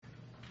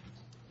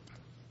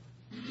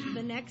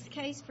The next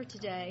case for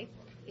today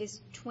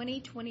is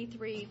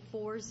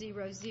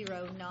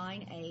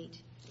 2023-40098,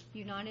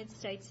 United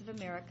States of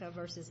America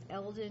versus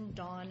Eldon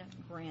Don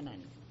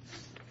Brannan.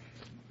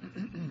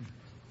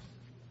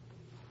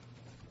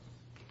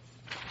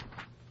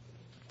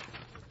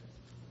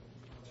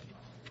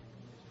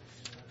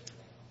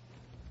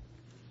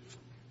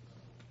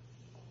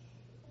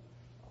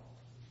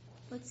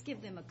 Let's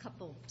give them a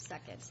couple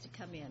seconds to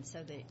come in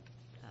so that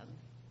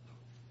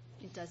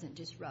it doesn't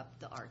disrupt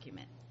the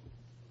argument.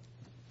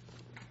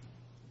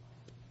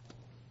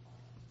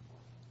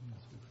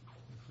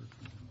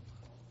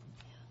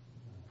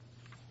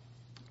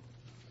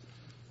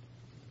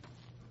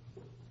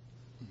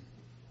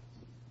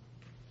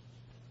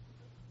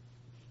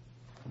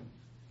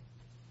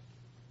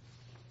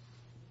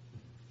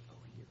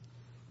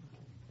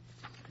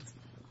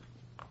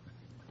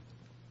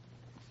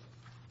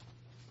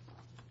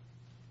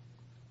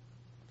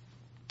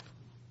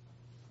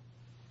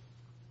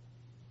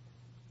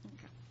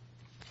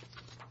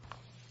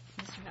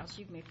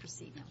 You may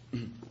proceed now.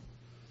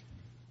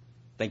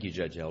 Thank you,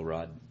 Judge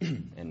Elrod,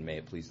 and may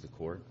it please the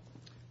Court.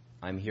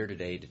 I'm here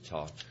today to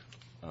talk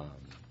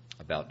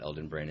about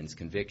Eldon Brannan's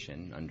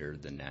conviction under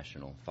the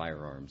National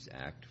Firearms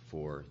Act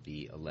for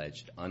the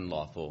alleged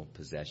unlawful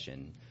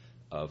possession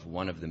of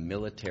one of the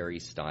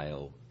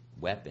military-style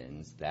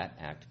weapons that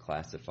Act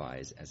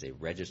classifies as a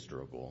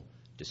registrable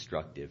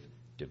destructive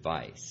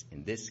device.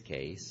 In this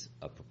case,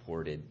 a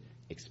purported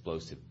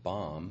explosive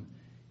bomb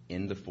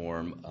in the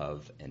form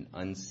of an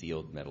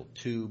unsealed metal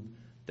tube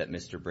that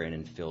Mr.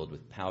 Brannan filled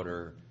with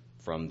powder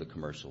from the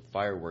commercial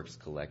fireworks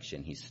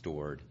collection he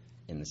stored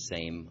in the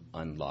same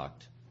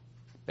unlocked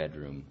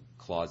bedroom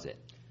closet.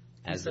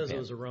 He says it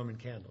was a Roman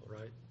candle,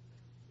 right?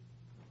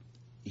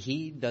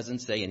 He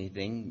doesn't say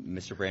anything.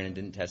 Mr. Brannan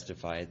didn't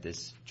testify at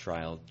this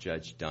trial,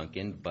 Judge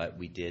Duncan, but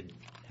we did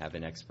have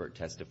an expert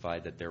testify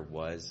that there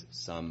was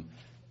some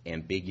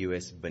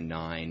ambiguous,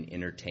 benign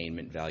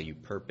entertainment value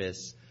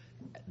purpose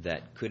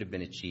that could have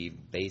been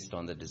achieved based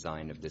on the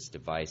design of this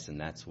device,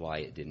 and that's why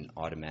it didn't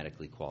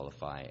automatically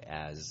qualify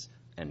as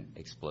an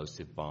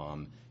explosive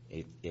bomb.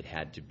 It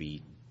had to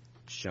be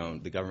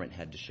shown, the government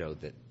had to show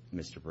that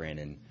Mr.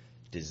 Brannan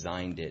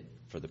designed it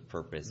for the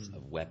purpose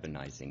of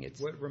weaponizing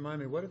it. Remind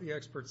me, what did the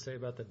experts say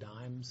about the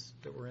dimes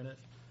that were in it?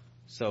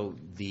 So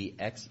the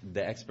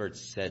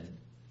experts said,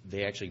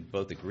 they actually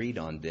both agreed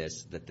on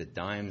this, that the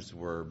dimes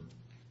were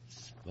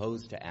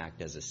supposed to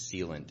act as a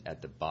sealant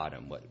at the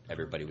bottom, what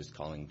everybody was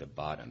calling the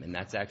bottom. And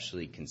that's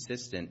actually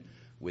consistent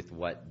with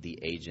what the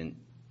agent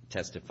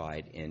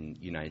testified in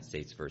United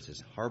States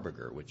versus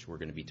Harbinger, which we're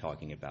going to be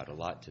talking about a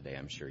lot today,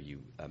 I'm sure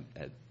you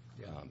had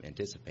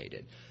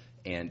anticipated.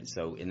 And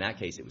so in that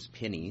case, it was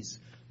pennies,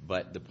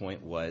 but the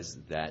point was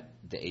that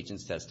the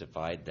agents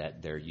testified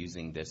that they're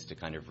using this to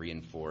kind of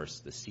reinforce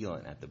the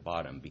sealant at the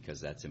bottom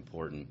because that's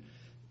important.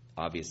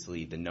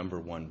 Obviously, the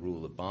number one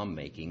rule of bomb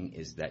making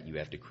is that you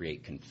have to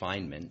create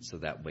confinement so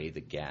that way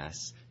the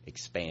gas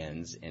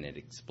expands and it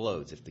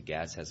explodes. If the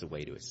gas has a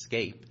way to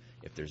escape,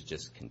 if there's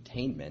just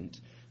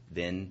containment,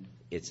 then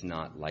it's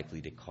not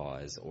likely to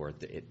cause, or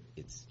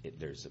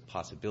there's a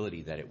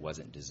possibility that it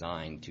wasn't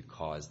designed to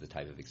cause the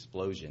type of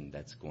explosion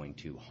that's going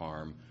to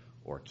harm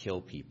or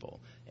kill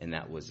people. And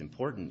that was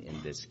important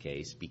in this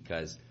case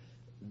because,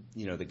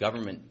 you know, the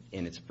government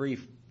in its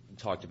brief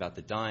talked about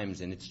the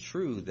dimes, and it's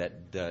true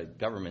that the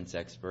government's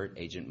expert,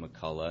 Agent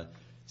McCullough,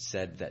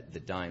 said that the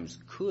dimes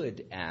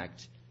could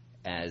act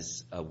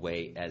as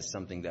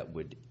something that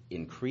would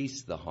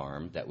increase the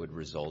harm that would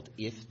result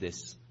if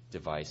this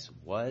device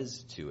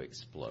was to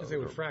explode. Because they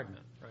would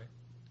fragment, right?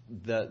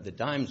 The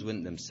dimes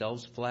wouldn't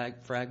themselves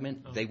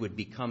fragment. Oh. They would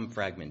become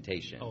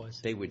fragmentation. Oh, I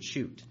see. They would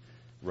shoot.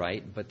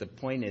 Right, but the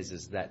point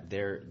is that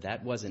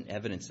that wasn't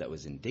evidence that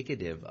was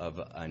indicative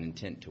of an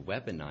intent to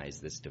weaponize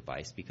this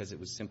device because it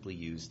was simply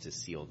used to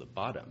seal the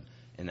bottom,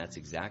 and that's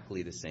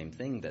exactly the same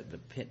thing that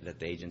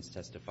the agents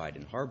testified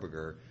in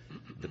Harbinger.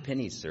 The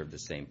pennies served the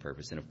same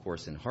purpose, and of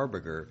course in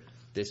Harbinger,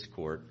 this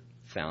court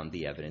found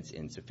the evidence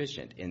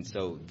insufficient, and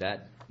so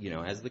that, you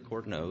know, as the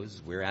court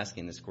knows, we're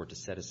asking this court to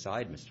set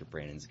aside Mr.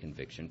 Brannan's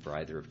conviction for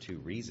either of two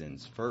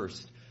reasons.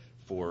 First,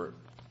 for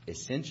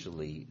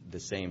essentially the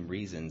same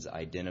reasons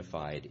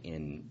identified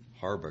in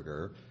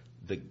Harbinger,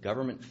 the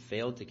government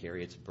failed to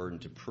carry its burden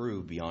to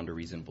prove beyond a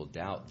reasonable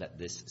doubt that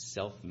this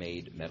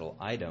self-made metal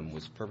item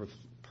was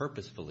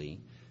purposefully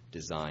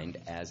designed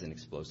as an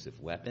explosive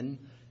weapon.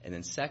 And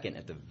then second,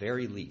 at the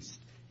very least,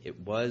 it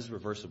was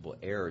reversible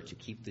error to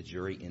keep the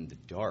jury in the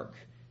dark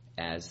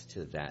as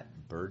to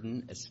that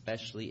burden,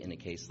 especially in a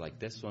case like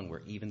this one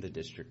where even the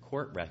district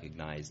court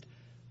recognized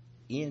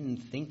in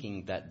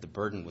thinking that the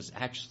burden was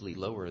actually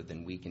lower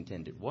than we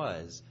contend it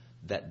was,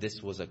 that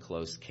this was a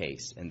close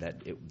case and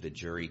that the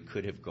jury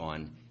could have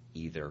gone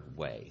either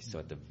way. So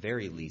at the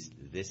very least,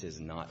 this is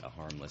not a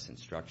harmless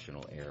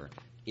instructional error,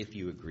 if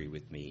you agree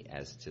with me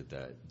as to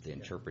the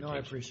interpretation. No, I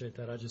appreciate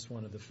that. I just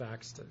wanted the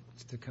facts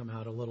to come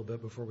out a little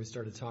bit before we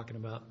started talking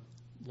about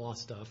law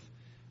stuff.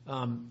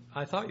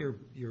 I thought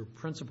your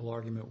principal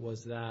argument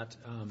was that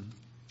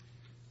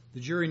the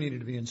jury needed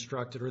to be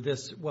instructed, or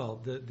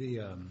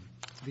the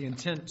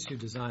intent to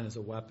design as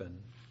a weapon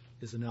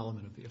is an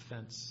element of the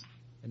offense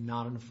and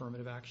not an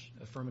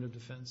affirmative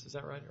defense. Is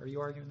that right? Are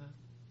you arguing that?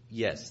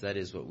 Yes, that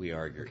is what we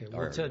argue. Okay,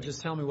 well,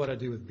 just tell me what I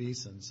do with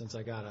Beeson, since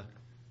we got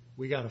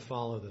to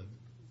follow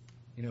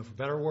for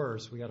better or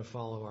worse, we got to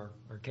follow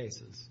our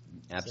cases.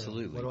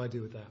 Absolutely. So what do I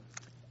do with that?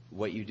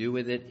 What you do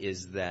with it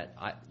is that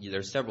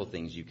there's several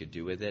things you could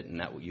do with it, and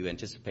that you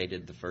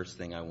anticipated the first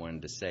thing I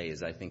wanted to say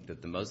is I think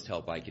that the most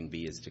help I can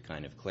be is to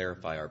kind of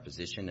clarify our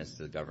position as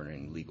to the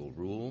governing legal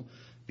rule,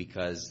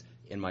 because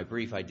in my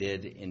brief I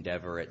did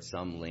endeavor at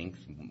some length,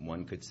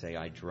 one could say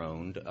I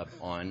droned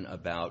on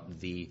about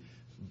the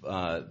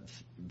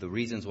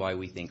reasons why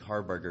we think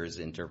Harburger's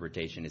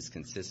interpretation is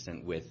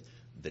consistent with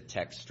the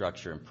text,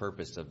 structure, and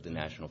purpose of the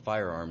National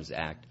Firearms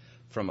Act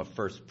from a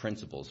first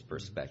principles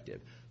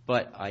perspective.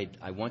 But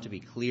I want to be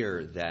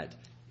clear that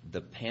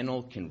the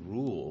panel can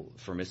rule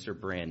for Mr.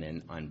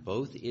 Brannan on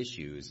both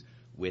issues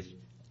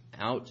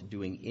without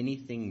doing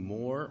anything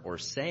more or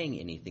saying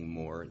anything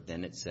more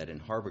than it said in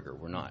Harburger.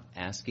 We're not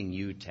asking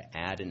you to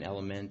add an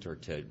element or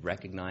to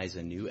recognize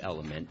a new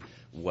element.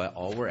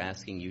 All we're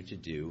asking you to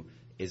do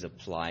is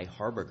apply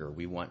Harburger.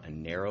 We want a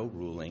narrow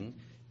ruling,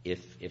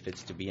 if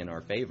it's to be in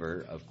our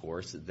favor, of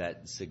course,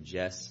 that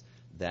suggests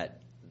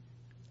that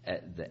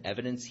the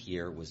evidence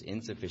here was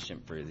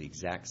insufficient for the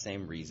exact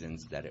same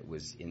reasons that it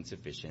was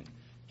insufficient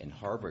in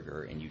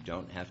Harburger, and you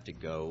don't have to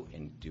go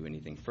and do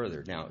anything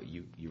further. Now,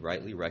 you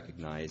rightly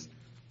recognize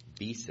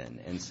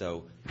Beeson, and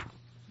so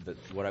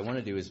what I want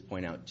to do is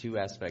point out two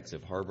aspects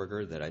of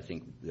Harburger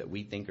that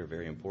we think are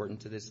very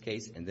important to this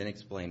case, and then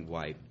explain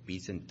why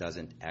Beeson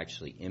doesn't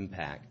actually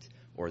impact,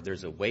 or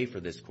there's a way for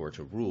this court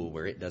to rule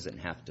where it doesn't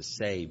have to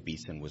say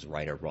Beeson was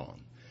right or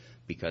wrong,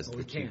 because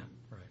we can't.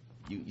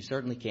 You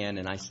certainly can,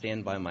 and I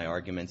stand by my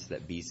arguments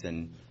that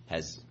Beeson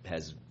has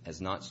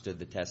not stood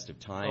the test of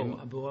time.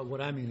 Oh, but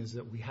what I mean is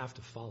that we have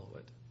to follow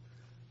it.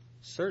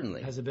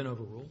 Certainly. Has it been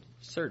overruled?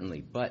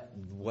 Certainly, but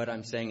what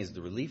I'm saying is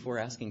the relief we're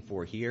asking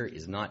for here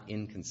is not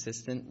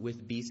inconsistent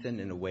with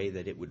Beeson in a way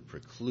that it would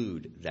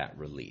preclude that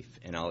relief,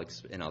 and I'll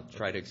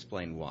try to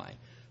explain why.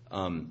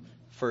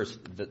 First,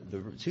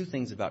 the two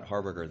things about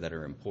Harburger that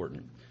are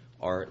important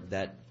are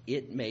that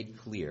it made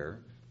clear,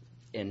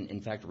 and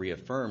in fact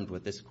reaffirmed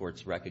what this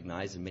court's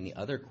recognized and many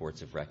other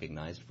courts have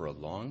recognized for a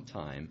long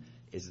time,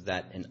 is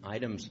that an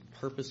item's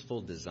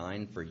purposeful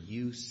design for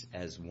use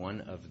as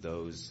one of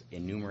those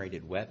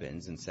enumerated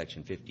weapons in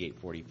Section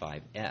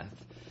 5845F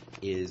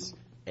is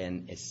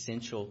an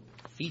essential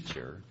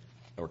feature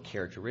or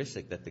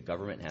characteristic that the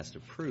government has to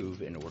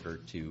prove in order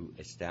to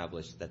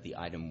establish that the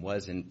item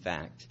was in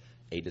fact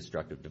a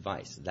destructive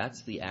device.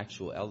 That's the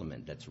actual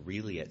element that's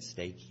really at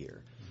stake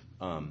here.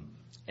 And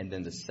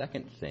then the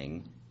second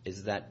thing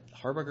is that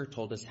Harburger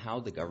told us how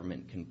the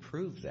government can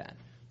prove that.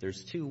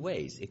 There's two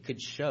ways. It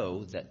could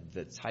show that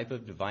the type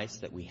of device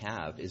that we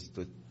have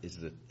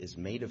is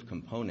made of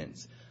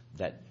components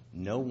that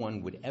no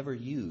one would ever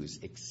use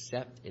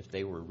except if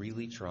they were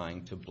really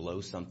trying to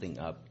blow something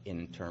up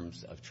in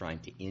terms of trying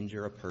to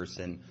injure a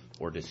person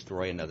or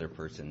destroy another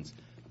person's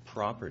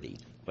property.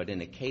 But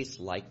in a case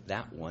like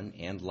that one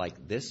and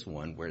like this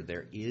one, where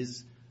there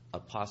is a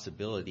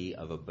possibility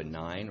of a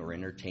benign or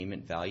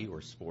entertainment value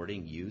or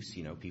sporting use,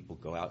 people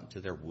go out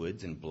into their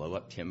woods and blow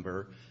up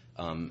timber.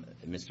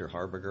 Mr.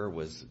 Harburger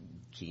was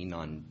keen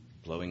on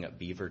blowing up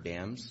beaver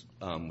dams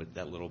with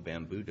that little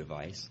bamboo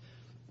device.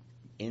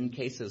 In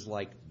cases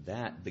like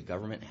that, the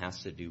government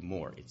has to do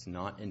more. It's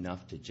not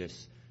enough to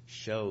just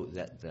show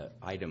that the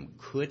item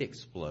could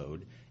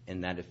explode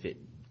and that if it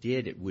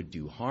did, it would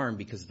do harm,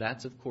 because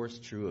that's, of course,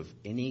 true of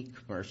any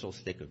commercial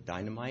stick of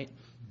dynamite.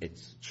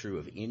 It's true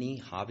of any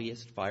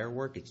hobbyist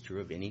firework. It's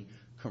true of any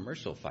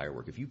commercial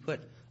firework. If you put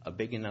a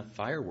big enough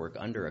firework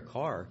under a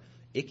car,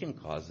 it can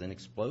cause an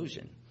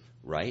explosion,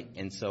 right?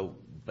 And so,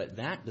 but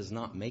that does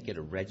not make it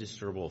a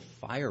registrable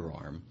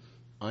firearm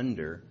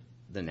under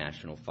the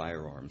National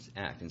Firearms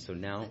Act. And so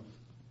now,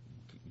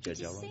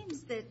 Judge Ella? It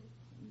seems that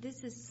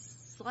this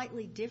is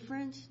slightly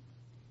different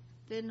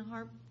than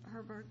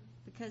Harburger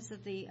because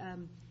of the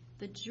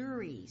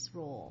jury's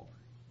role.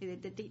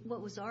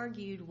 What was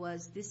argued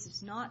was this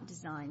is not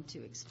designed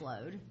to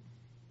explode,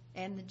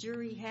 and the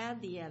jury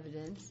had the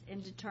evidence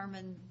and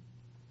determined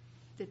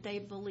that they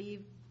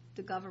believed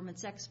the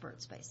government's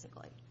experts,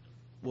 basically.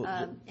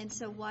 And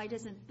so why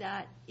doesn't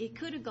that – it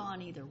could have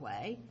gone either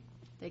way.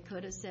 They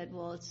could have said,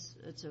 well,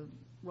 it's a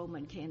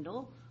Roman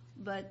candle,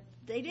 but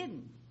they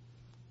didn't.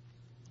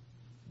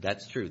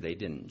 That's true. They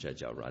didn't,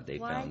 Judge Elrod.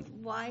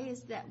 Why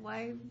is that?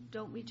 Why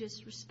don't we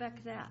just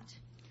respect that?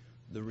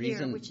 The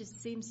reason here, which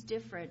seems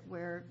different,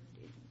 where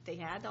they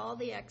had all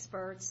the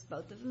experts,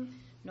 both of them.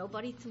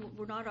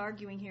 We're not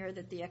arguing here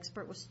that the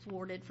expert was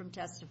thwarted from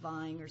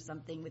testifying or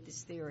something with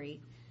this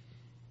theory.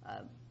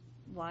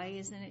 Why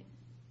is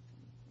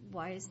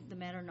the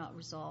matter not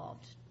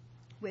resolved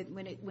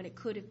when it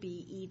could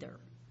be either,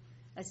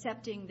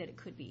 accepting that it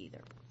could be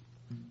either?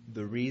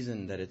 The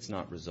reason that it's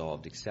not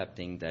resolved,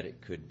 accepting that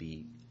it could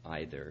be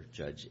either,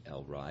 Judge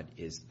Elrod,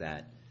 is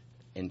that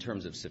in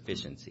terms of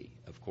sufficiency,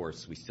 of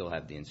course, we still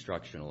have the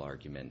instructional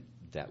argument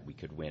that we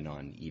could win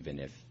on, even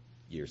if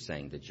you're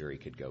saying the jury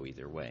could go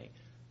either way.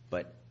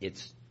 But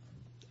it's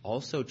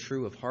also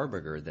true of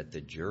Harberger that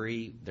the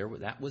jury,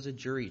 that was a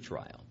jury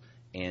trial.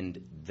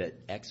 And the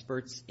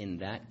experts in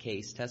that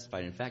case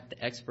testified. In fact,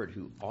 the expert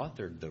who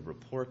authored the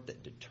report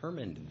that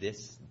determined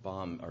this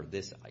bomb, or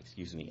this,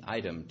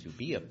 item to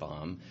be a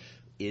bomb,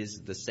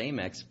 is the same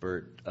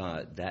expert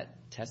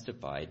that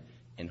testified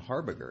in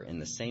Harberger.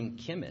 And the same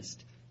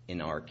chemist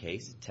in our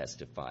case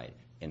testified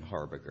in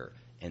Harberger.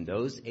 And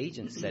those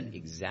agents said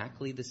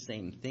exactly the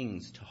same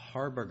things to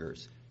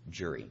Harberger's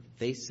jury.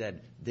 They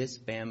said, this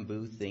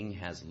bamboo thing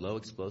has low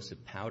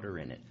explosive powder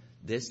in it.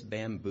 This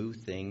bamboo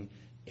thing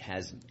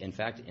has, in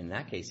fact, in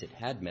that case, it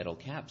had metal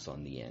caps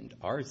on the end.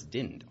 Ours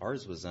didn't.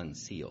 Ours was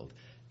unsealed.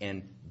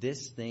 And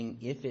this thing,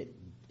 if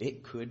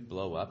it could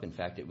blow up. In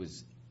fact, it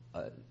was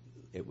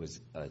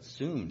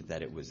assumed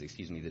that it was,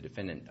 the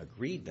defendant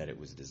agreed that it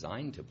was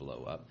designed to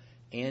blow up.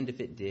 And if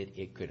it did,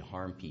 it could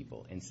harm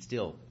people. And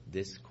still,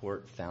 this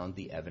court found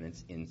the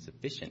evidence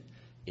insufficient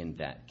in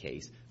that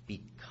case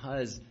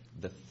because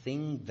the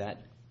thing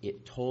that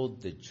it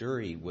told the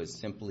jury was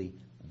simply,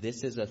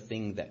 this is a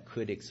thing that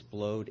could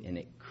explode and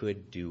it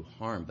could do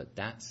harm. But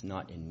that's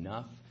not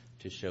enough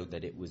to show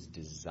that it was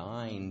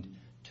designed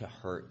to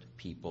hurt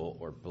people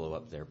or blow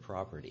up their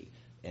property.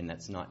 And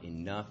that's not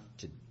enough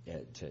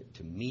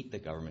to meet the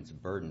government's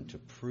burden to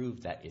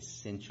prove that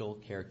essential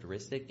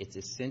characteristic. It's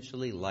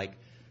essentially like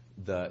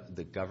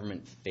the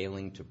government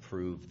failing to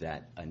prove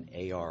that an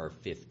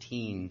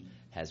AR-15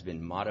 has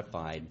been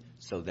modified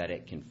so that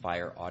it can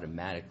fire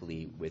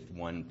automatically with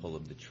one pull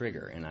of the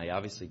trigger. And I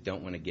obviously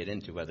don't want to get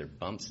into whether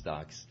bump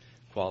stocks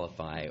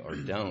qualify or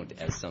don't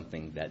as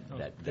something that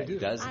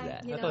does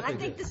that. I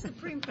think the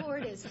Supreme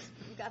Court has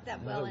got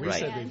that well in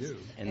hand. Right. They do.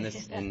 And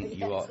this, and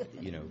you all,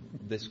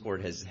 this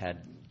court has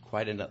had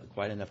quite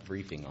enough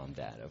briefing on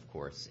that, of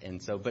course.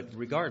 And so, but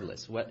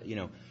regardless,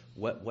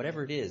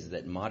 whatever it is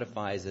that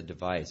modifies a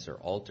device or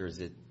alters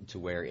it to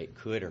where it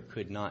could or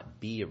could not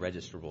be a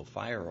registrable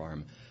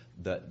firearm,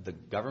 the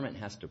government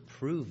has to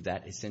prove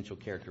that essential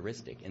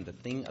characteristic. And the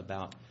thing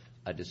about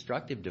a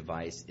destructive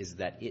device is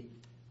that it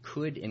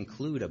could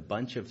include a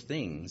bunch of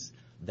things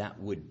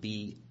that would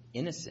be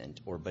innocent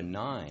or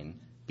benign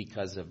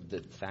because of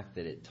the fact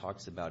that it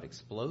talks about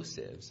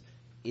explosives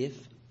if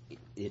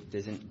it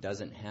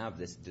doesn't have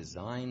this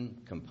design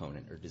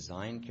component or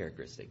design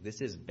characteristic.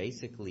 This is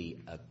basically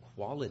a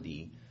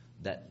quality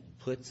that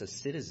puts a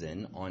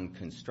citizen on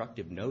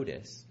constructive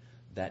notice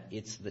that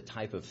it's the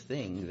type of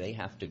thing they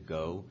have to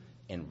go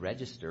and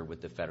register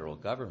with the federal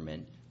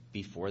government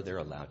before they're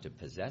allowed to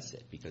possess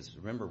it. Because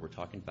remember, we're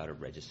talking about a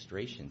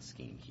registration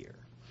scheme here.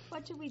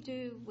 What do we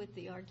do with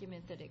the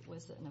argument that it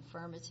was an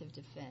affirmative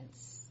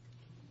defense?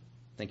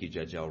 Thank you,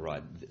 Judge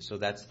Elrod. So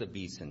that's the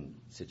Beeson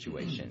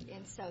situation.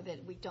 And so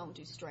that we don't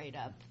do straight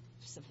up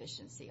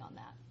sufficiency on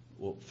that.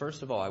 Well,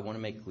 first of all, I want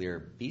to make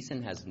clear,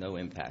 Beeson has no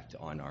impact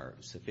on our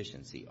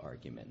sufficiency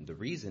argument. The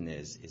reason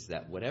is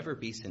that whatever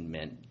Beeson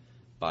meant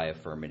by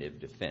affirmative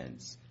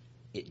defense,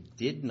 it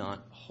did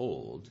not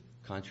hold,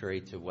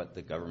 contrary to what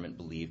the government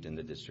believed and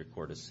the district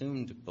court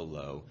assumed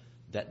below,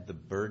 that the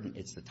burden,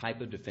 it's the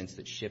type of defense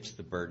that shifts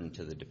the burden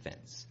to the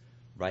defense,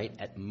 right?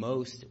 At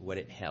most, what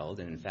it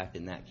held, and in fact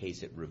in that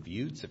case it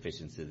reviewed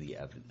sufficiency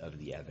of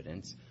the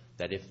evidence,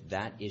 that if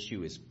that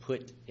issue is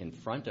put in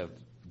front of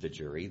the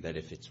jury, that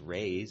if it's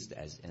raised,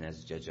 as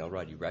Judge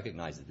Elrod, you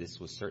recognize that this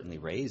was certainly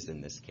raised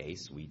in this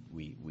case,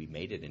 we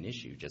made it an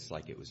issue, just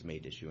like it was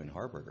made issue in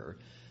Harberger,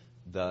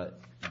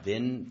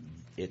 then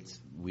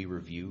we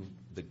review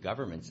the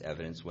government's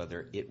evidence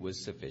whether it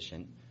was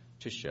sufficient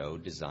to show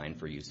design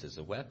for use as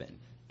a weapon.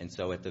 And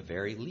so at the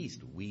very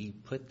least, we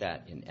put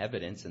that in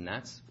evidence, and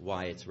that's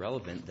why it's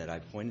relevant that I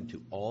pointed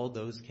to all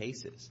those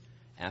cases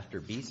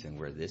after Beeson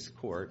where this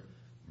court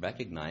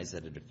recognized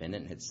that a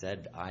defendant had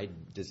said, I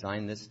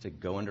designed this to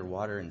go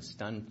underwater and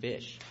stun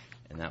fish.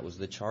 And that was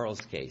the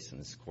Charles case.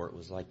 And this court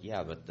was like,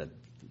 yeah, but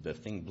the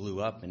thing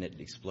blew up and it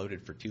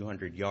exploded for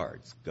 200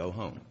 yards. Go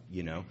home,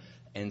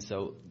 And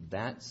so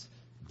that's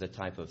the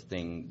type of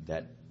thing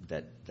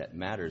that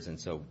matters. And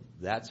so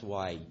that's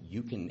why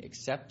you can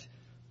accept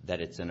that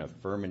it's an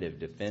affirmative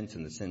defense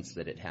in the sense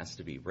that it has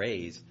to be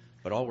raised.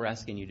 But all we're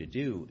asking you to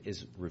do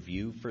is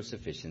review for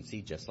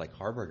sufficiency, just like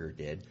Harberger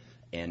did.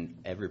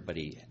 And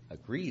everybody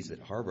agrees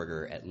that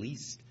Harberger at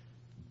least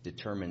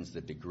determines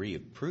the degree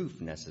of proof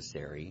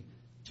necessary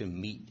to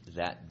meet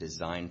that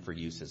design for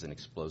use as an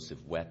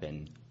explosive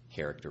weapon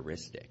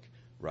characteristic,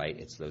 right?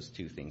 It's those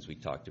two things we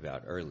talked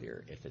about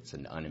earlier. If it's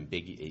an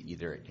unambiguous,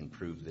 either it can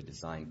prove the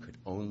design could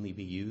only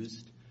be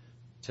used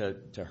to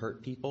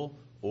hurt people,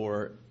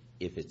 or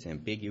if it's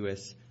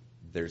ambiguous,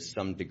 there's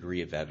some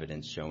degree of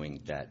evidence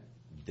showing that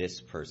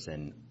this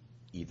person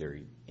either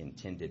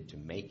intended to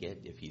make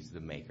it, if he's the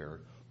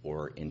maker,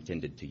 or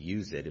intended to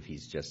use it if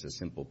he's just a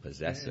simple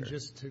possessor. And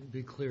just to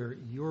be clear,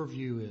 your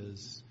view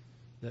is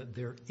that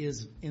there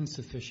is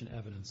insufficient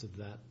evidence of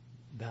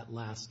that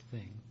last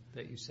thing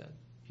that you said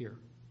here?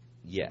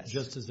 Yes.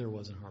 Just as there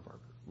was in Harberger?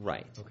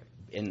 Right. Okay.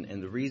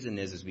 And the reason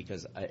is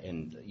because,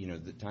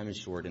 the time is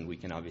short, and we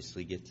can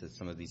obviously get to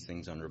some of these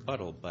things on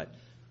rebuttal, but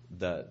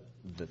the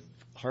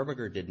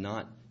Harberger did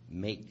not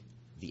make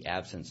the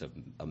absence of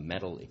a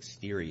metal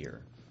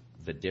exterior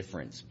the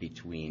difference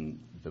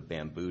between the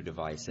bamboo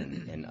device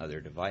and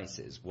other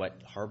devices.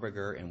 What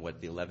Harberger and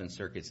what the 11th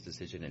Circuit's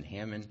decision in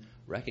Hammond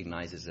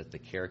recognizes that the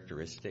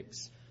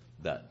characteristics,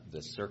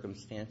 the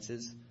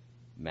circumstances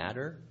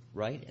matter,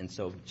 right? And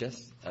so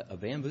just a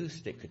bamboo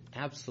stick could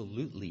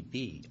absolutely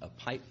be a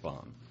pipe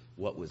bomb.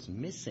 What was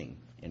missing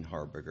in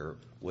Harberger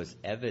was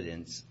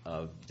evidence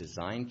of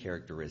design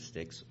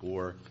characteristics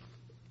or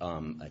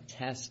a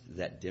test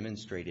that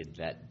demonstrated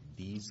that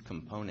these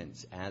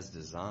components as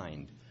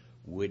designed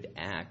would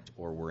act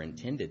or were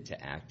intended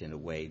to act in a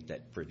way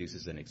that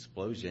produces an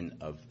explosion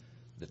of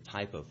the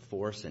type of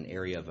force and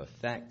area of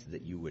effect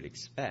that you would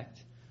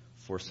expect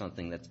for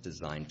something that's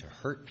designed to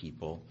hurt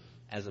people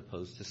as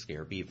opposed to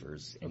scare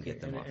beavers and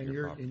get them off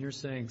your property. And you're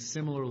saying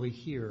similarly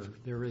here,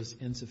 there is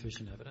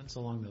insufficient evidence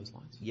along those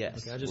lines?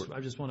 Yes. Okay, I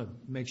just want to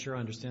make sure I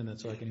understand that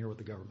so I can hear what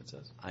the government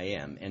says. I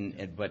am.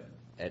 But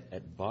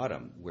at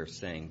bottom, we're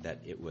saying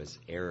that it was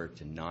error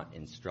to not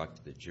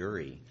instruct the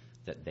jury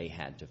that they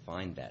had to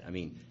find that. I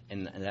mean,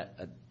 and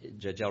that,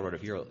 Judge Elrod,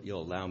 if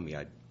you'll allow me,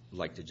 I'd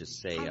like to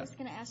just say... I was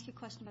going to ask you a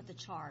question about the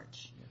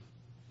charge.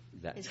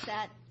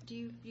 Do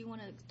you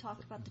want to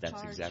talk about the charge?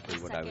 That's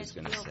exactly what I was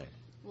going to say.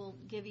 We'll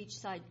give each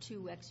side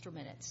 2 extra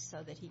minutes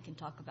so that he can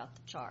talk about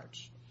the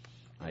charge.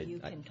 And you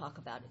can talk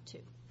about it,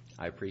 too.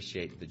 I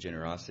appreciate the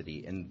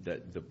generosity. And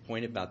the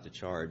point about the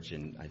charge,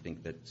 and I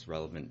think that's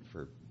relevant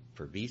for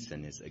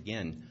Beeson, is,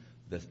 again,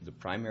 the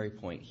primary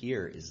point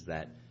here is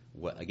that,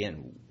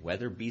 again,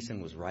 whether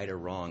Beeson was right or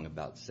wrong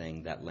about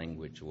saying that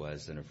language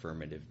was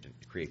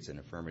creates an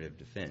affirmative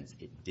defense,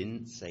 it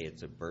didn't say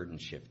it's a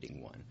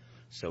burden-shifting one.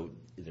 So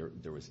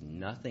there was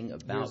nothing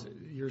about...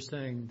 You're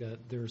saying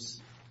that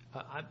there's...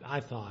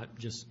 I thought,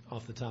 just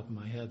off the top of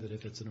my head, that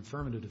if it's an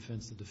affirmative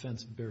defense, the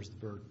defense bears the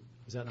burden.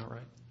 Is that not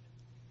right?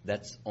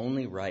 That's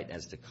only right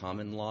as to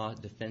common law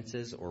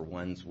defenses or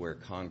ones where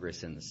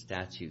Congress in the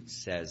statute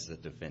says the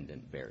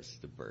defendant bears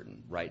the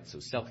burden, right? So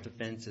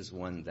self-defense is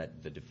one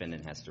that the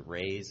defendant has to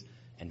raise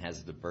and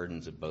has the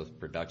burdens of both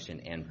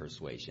production and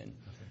persuasion.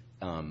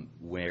 Okay.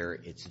 Where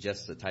it's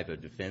just the type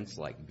of defense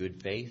like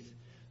good faith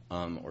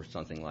or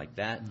something like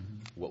that,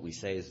 what we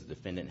say is the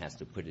defendant has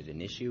to put it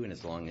in issue, and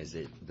as long as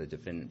the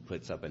defendant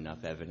puts up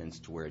enough evidence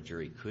to where a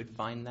jury could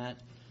find that,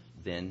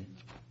 then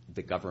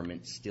the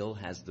government still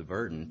has the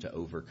burden to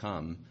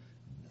overcome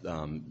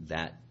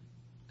that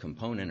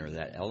component or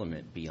that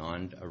element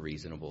beyond a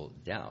reasonable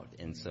doubt.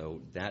 And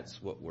so that's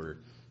what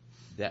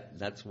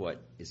that's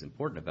what is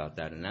important about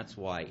that, and that's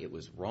why it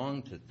was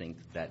wrong to think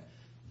that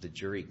the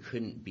jury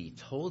couldn't be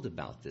told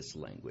about this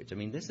language. I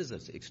mean, this is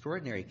an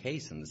extraordinary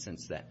case in the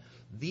sense that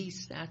the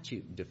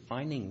statute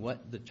defining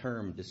what the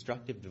term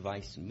destructive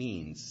device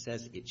means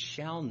says it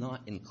shall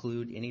not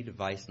include any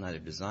device neither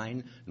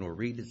designed nor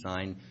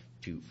redesigned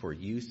for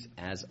use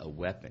as a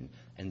weapon.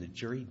 And the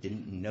jury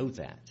didn't know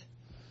that.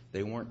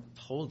 They weren't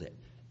told it.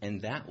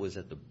 And that was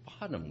at the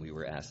bottom we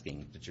were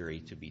asking the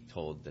jury to be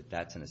told that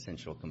that's an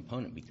essential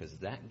component, because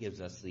that gives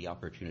us the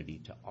opportunity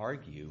to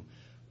argue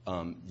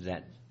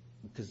that,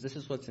 because this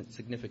is what's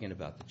significant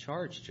about the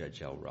charge,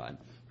 Judge Elrod,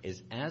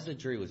 is as a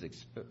jury was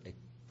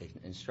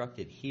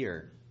instructed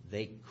here,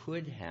 they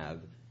could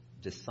have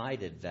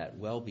decided that,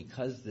 well,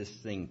 because this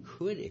thing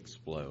could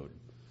explode,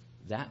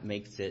 that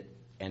makes it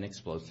an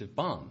explosive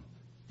bomb.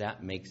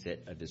 That makes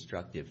it a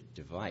destructive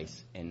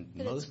device.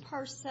 But it's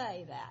per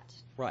se that.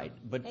 Right.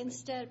 But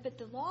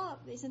the law,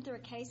 isn't there a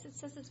case that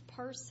says it's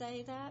per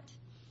se that?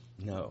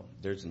 No,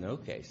 there's no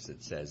case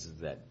that says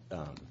that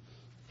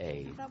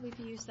I thought we've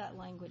used that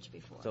language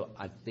before. So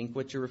I think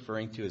what you're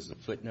referring to is the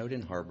footnote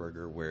in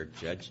Harberger where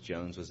Judge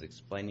Jones was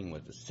explaining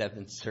what the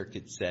Seventh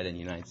Circuit said in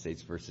United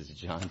States v.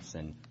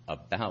 Johnson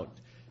about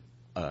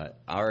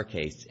our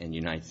case in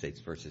United States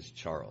v.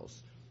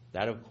 Charles.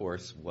 That, of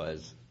course,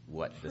 was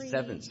what the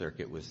Seventh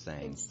Circuit was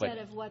saying. Instead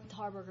of what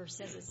Harberger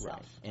says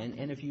itself. Right.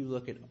 And if you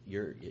look at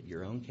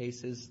your own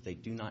cases, they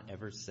do not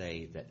ever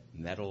say that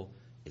metal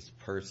is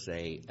per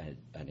se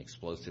an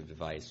explosive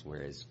device,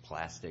 whereas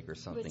plastic or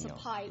something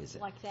else. It's a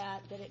pipe like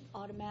that it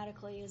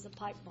automatically is a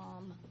pipe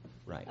bomb.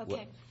 Right.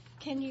 Okay.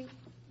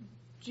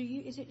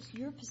 Is it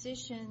your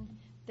position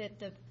that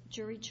the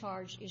jury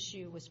charge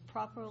issue was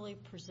properly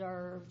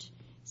preserved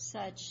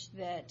such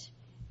that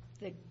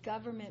the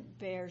government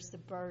bears the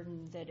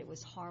burden that it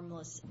was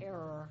harmless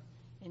error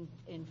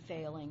in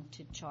failing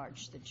to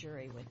charge the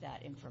jury with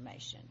that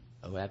information?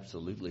 Oh,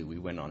 absolutely. We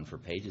went on for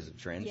pages of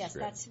transcript. Yes,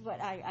 that's what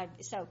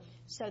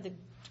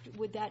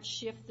would that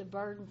shift the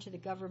burden to the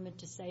government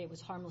to say it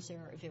was harmless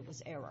error if it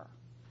was error,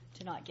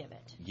 to not give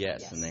it?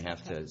 Yes, and they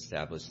have to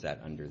establish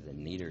that under the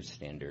Nieder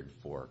standard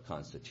for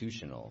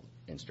constitutional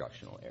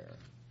instructional error.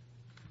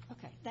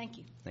 Okay, thank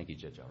you. Thank you,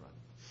 Judge Elrod.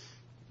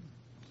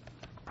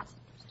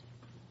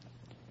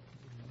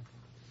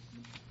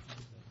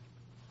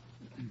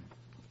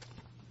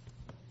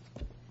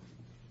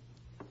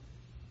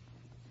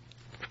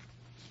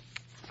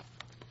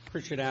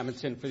 Richard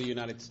Amundsen for the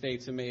United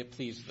States, and may it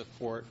please the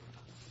Court.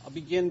 I'll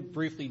begin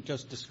briefly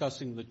just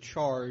discussing the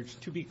charge.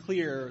 To be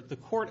clear, the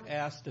Court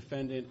asked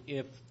defendant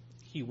if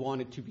he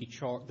wanted to be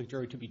the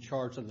jury to be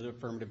charged under the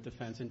affirmative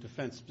defense, and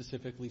defense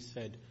specifically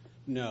said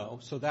no.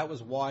 So that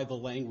was why the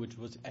language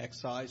was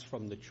excised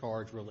from the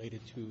charge related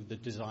to the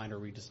design or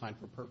redesign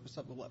for purpose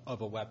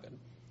of a weapon.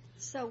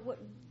 So what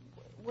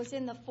was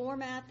in the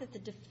format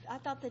that I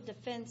thought the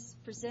defense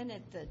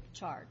presented the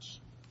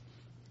charge.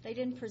 They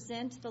didn't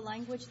present the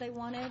language they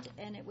wanted,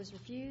 and it was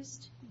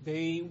refused?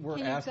 They were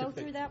asked. Can you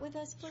go through that with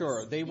us, please?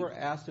 Sure. They were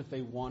asked if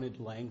they wanted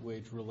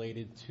language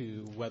related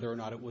to whether or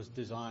not it was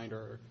designed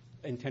or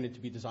intended to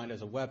be designed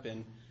as a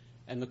weapon,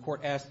 and the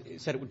Court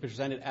said it would be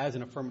presented as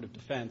an affirmative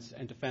defense,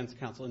 and defense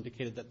counsel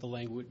indicated that the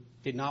language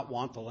did not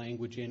want the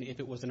language in if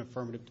it was an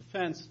affirmative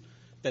defense,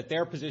 that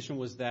their position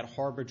was that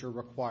Harbinger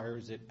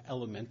requires it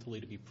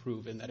elementally to be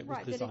proven that it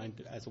was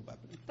designed as a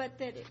weapon. But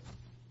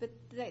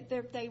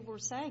they were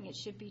saying it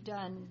should be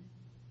done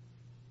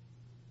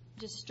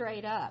just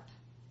straight up,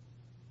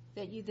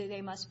 that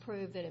they must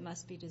prove that it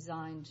must be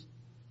designed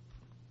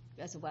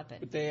as a weapon.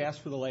 But they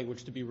asked for the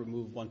language to be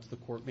removed once the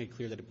Court made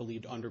clear that it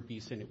believed under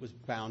Beeson it was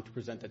bound to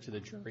present that to the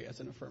jury as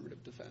an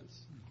affirmative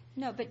defense.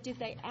 No, but did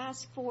they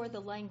ask for the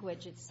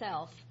language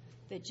itself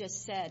that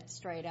just said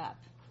straight up,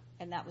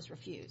 and that was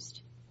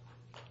refused?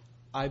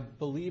 I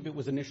believe it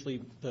was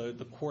initially,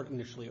 the Court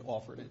initially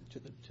offered it to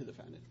the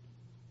defendant.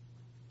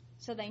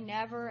 So they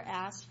never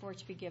asked for it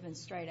to be given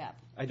straight up?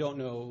 I don't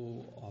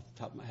know off the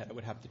top of my head. I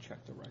would have to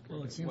check the record.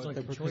 Well, it seems like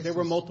the choices, there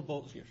were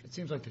multiple. It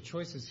seems like the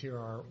choices here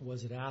are,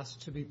 was it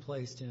asked to be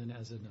placed in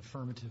as an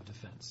affirmative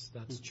defense?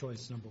 That's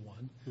choice number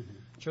one.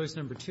 Mm-hmm. Choice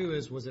number two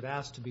is, was it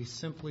asked to be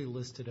simply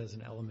listed as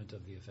an element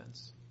of the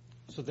offense?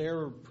 So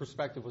their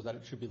perspective was that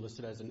it should be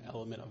listed as an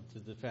element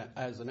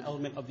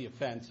of the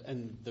offense,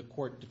 and the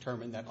Court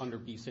determined that under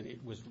Beeson it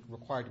was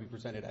required to be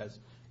presented as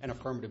an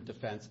affirmative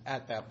defense.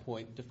 At that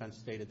point, defense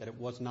stated that it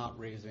was not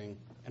raising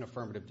an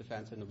affirmative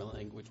defense, and the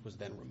language was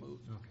then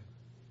removed.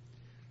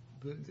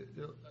 Okay.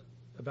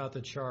 About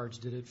the charge,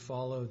 did it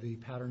follow the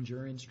pattern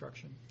jury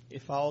instruction?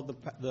 It followed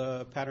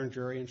the pattern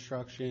jury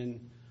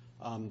instruction.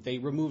 They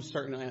removed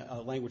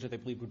certain language that they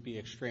believed would be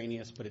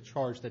extraneous, but it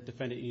charged that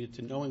defendant needed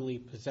to knowingly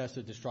possess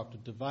a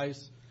destructive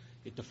device.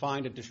 It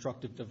defined a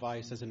destructive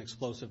device as an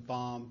explosive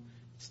bomb.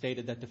 It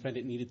stated that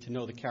defendant needed to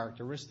know the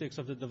characteristics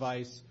of the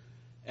device,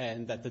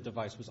 and that the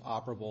device was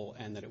operable,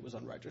 and that it was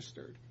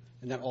unregistered.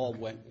 And that all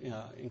went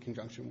in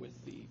conjunction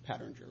with the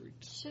pattern jury.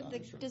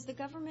 Does the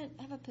government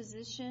have a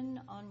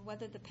position on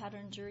whether the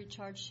pattern jury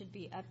charge should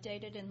be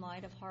updated in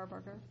light of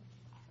Harbinger?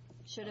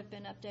 Should have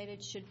been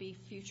updated, should be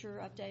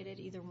future updated,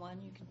 either one?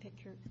 You can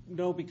pick your...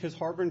 No, because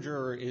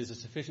Harbinger is a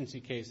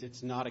sufficiency case.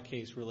 It's not a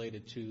case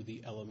related to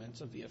the elements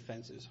of the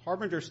offenses.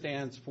 Harbinger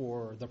stands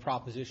for the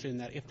proposition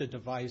that if the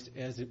device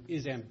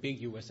is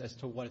ambiguous as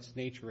to what its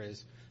nature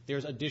is,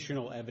 there's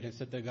additional evidence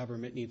that the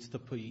government needs to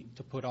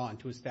put on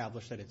to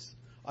establish that it's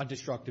a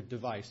destructive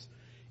device.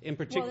 In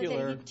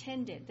particular...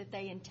 that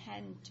they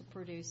intend to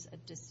produce a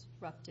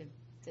disruptive...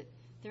 that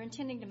they're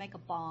intending to make a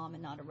bomb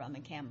and not a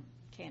Roman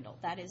candle.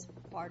 That is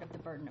part of the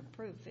burden of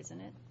proof,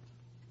 isn't it?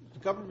 The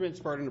government's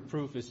burden of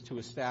proof is to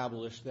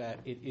establish that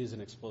it is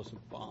an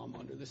explosive bomb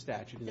under the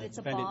statute. That it's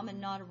a bomb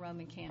and not a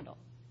Roman candle.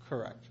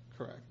 Correct.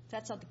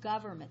 That's the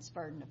government's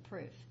burden of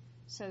proof.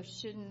 So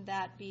shouldn't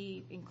that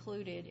be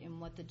included in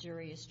what the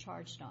jury is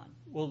charged on?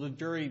 Well, the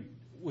jury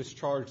was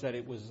charged that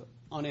it was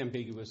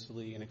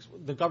unambiguously...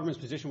 the government's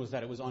position was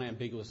that it was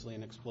unambiguously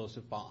an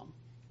explosive bomb,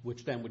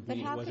 which then would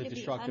mean it was a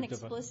destructive device.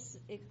 But how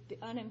could it be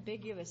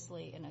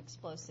unambiguously an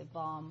explosive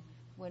bomb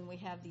when we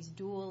have these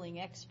dueling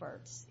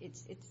experts?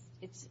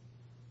 It's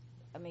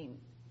I mean,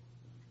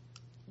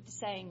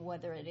 saying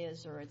whether it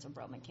is or it's a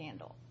Roman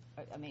candle.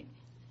 I mean...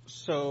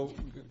 So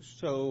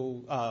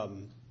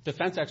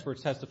defense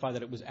experts testify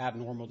that it was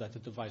abnormal that the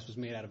device was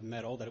made out of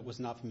metal, that it was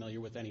not familiar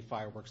with any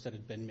fireworks that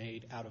had been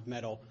made out of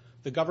metal.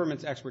 The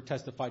government's expert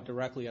testified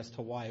directly as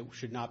to why it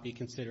should not be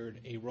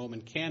considered a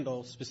Roman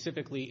candle.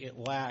 Specifically, it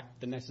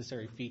lacked the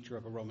necessary feature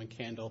of a Roman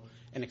candle,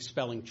 an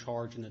expelling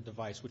charge in the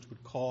device, which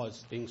would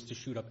cause things to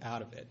shoot up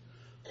out of it.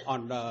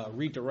 On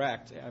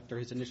redirect, after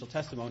his initial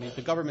testimony,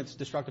 the government's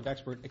destructive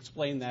expert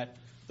explained that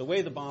the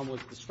way the bomb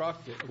was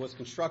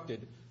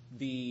constructed,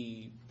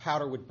 the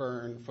powder would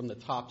burn from the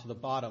top to the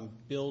bottom,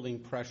 building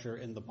pressure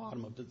in the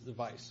bottom of the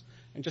device.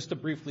 And just to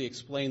briefly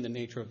explain the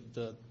nature of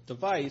the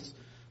device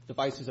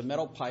is a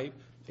metal pipe.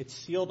 It's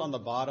sealed on the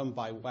bottom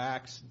by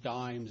wax,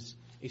 dimes,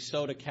 a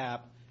soda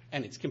cap,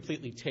 and it's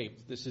completely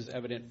taped. This is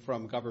evident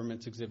from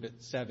Government's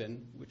Exhibit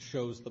 7, which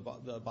shows the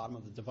bottom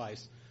of the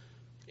device.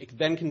 It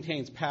then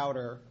contains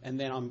powder, and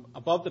then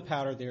above the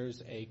powder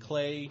there's a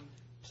clay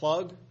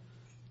plug,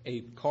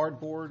 a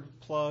cardboard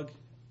plug,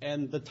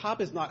 and the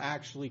top is not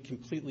actually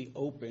completely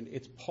open.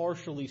 It's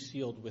partially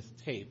sealed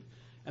with tape.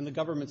 And the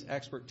government's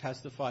expert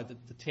testified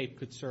that the tape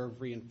could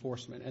serve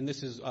reinforcement. And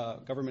this is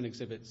Government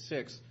Exhibit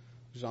 6,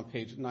 which is on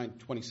page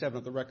 927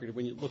 of the record.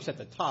 When it looks at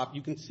the top,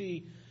 you can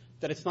see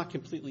that it's not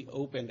completely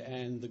open,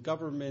 and the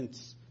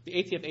government's the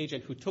ATF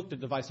agent who took the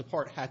device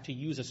apart had to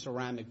use a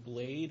ceramic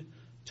blade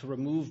to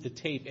remove the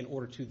tape in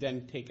order to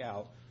then take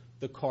out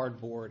the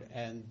cardboard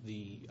and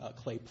the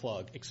clay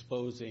plug,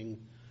 exposing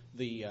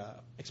the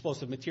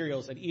explosive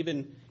materials. And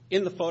even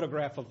in the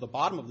photograph of the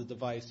bottom of the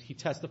device, he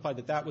testified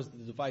that that was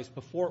the device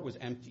before it was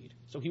emptied.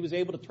 So he was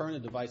able to turn the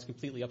device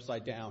completely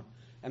upside down,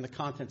 and the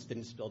contents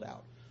didn't spill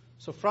out.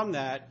 So from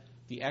that,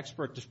 the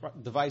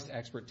device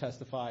expert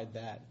testified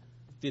that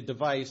the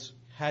device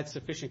had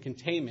sufficient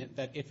containment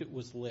that if it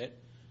was lit,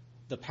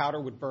 the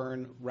powder would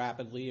burn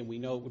rapidly, and we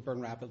know it would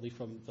burn rapidly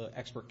from the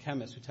expert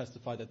chemist who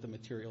testified that the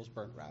materials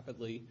burned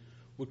rapidly,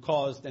 would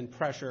cause then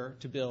pressure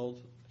to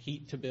build,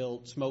 heat to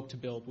build, smoke to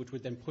build, which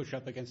would then push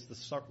up against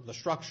the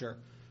structure,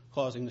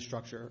 causing the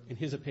structure, in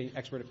his opinion,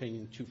 expert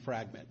opinion, to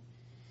fragment.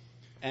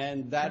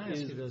 And that Can I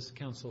ask you this,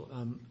 counsel?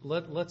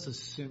 Let's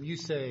assume, you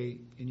say,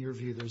 in your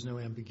view, there's no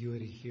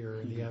ambiguity here,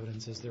 and the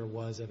evidence is there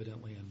was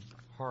evidently in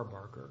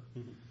Harbarger.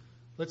 Mm-hmm.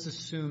 Let's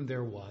assume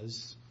there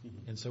was,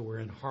 and so we're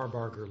in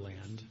Harbarger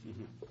land.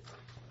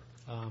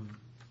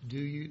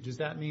 Does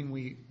that mean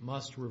we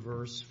must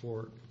reverse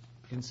for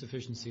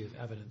insufficiency of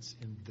evidence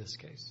in this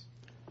case?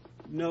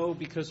 No,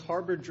 because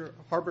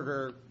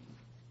Harbarger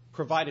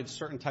provided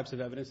certain types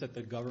of evidence that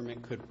the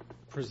government could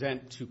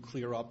present to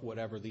clear up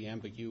whatever the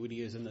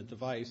ambiguity is in the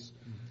device.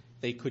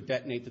 They could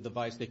detonate the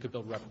device. They could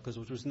build replicas,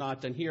 which was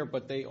not done here.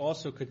 But they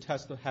also could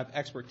have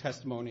expert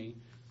testimony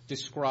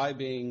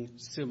describing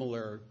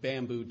similar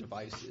bamboo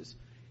devices.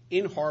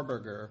 In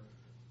Harbarger,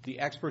 the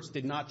experts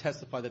did not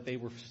testify that they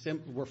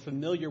were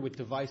familiar with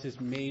devices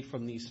made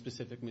from these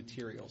specific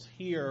materials.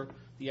 Here,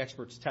 the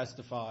experts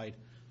testified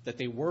that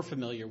they were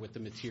familiar with the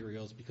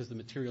materials because the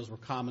materials were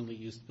commonly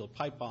used to build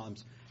pipe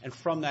bombs. And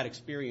from that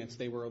experience,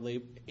 they were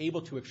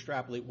able to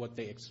extrapolate what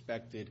they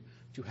expected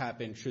to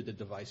happen should the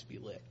device be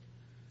lit.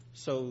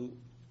 So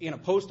in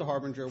opposed to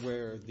Harbinger,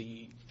 where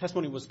the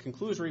testimony was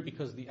conclusory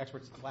because the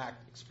experts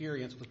lacked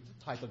experience with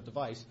the type of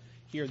device,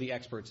 here the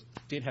experts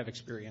did have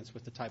experience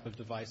with the type of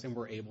device and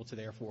were able to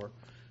therefore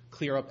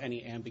clear up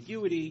any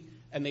ambiguity,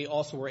 and they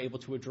also were able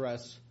to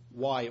address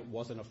why it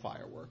wasn't a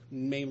firework,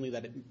 namely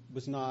that it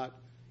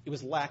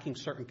was lacking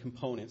certain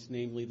components,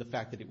 namely the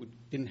fact that it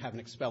didn't have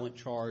an expellent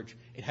charge,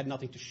 it had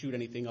nothing to shoot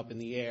anything up in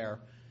the air,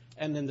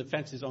 and then the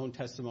defense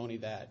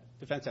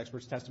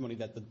experts' testimony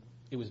that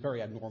it was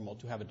very abnormal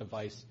to have a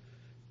device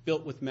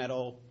built with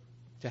metal,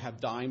 to have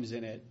dimes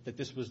in it, that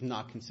this was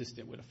not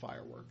consistent with a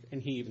firework.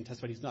 And he even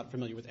testified he's not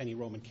familiar with any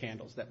Roman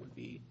candles that would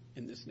be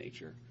in this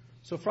nature.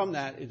 So from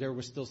that, there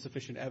was still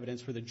sufficient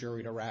evidence for the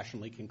jury to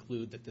rationally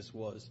conclude that this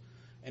was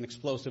an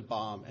explosive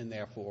bomb and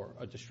therefore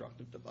a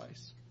destructive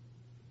device.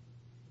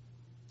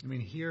 I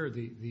mean, here,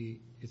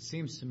 it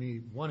seems to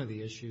me one of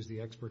the issues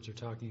the experts are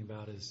talking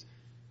about is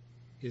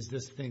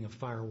this thing a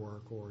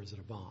firework or is it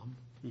a bomb?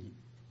 Mm-hmm.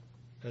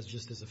 As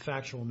just as a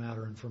factual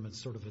matter and from its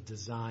sort of a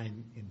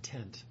design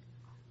intent.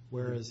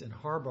 Whereas in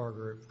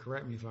Harbarger,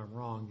 correct me if I'm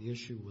wrong, the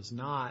issue was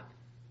not,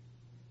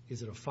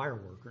 is it a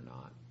firework or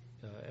not?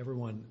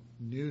 Everyone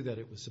knew that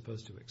it was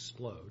supposed to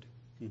explode,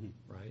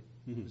 right?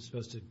 It was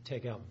supposed to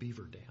take out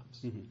beaver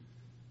dams.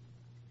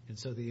 And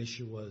so the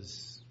issue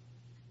was,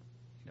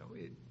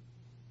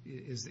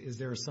 is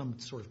there some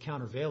sort of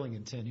countervailing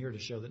intent here to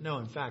show that, no,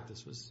 in fact,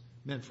 this was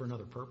meant for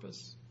another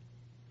purpose?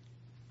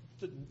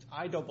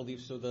 I don't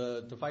believe so.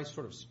 The device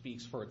sort of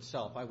speaks for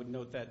itself. I would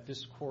note that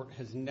this court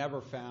has never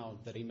found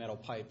that a metal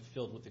pipe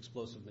filled with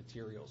explosive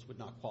materials would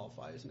not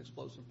qualify as an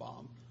explosive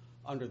bomb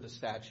under the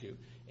statute.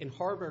 In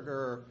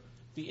Harbarger,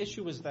 the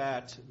issue was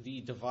that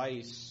the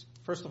device,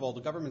 first of all,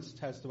 the government's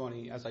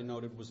testimony, as I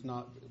noted, was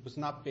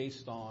not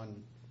based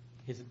on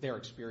their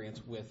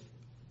experience with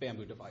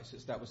bamboo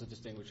devices. That was a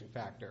distinguishing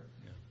factor.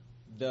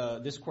 Yeah.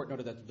 This court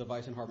noted that the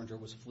device in Harbinger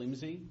was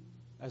flimsy,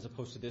 as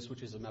opposed to this,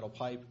 which is a metal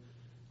pipe.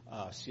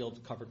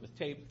 Sealed, covered with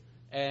tape.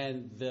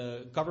 And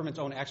the government's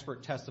own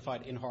expert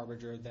testified in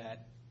Harbinger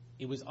that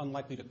it was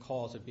unlikely to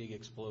cause a big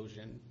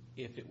explosion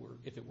if it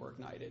were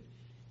ignited.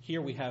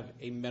 Here we have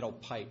a metal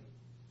pipe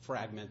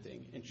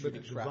fragmenting and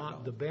shooting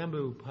shrapnel. The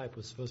bamboo pipe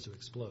was supposed to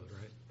explode,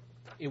 right?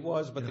 It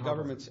was, but the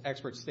government's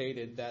expert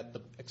stated that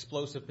the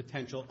explosive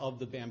potential of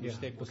the bamboo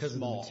stick was because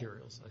small. Of the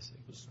materials, I see.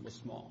 Was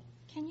small.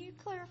 Can you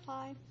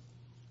clarify,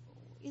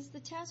 is the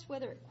test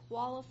whether it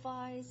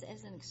qualifies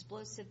as an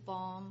explosive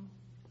bomb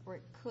or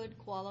it could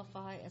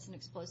qualify as an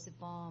explosive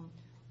bomb,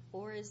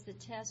 or is the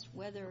test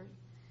whether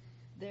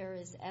there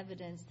is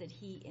evidence that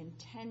he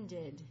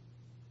intended,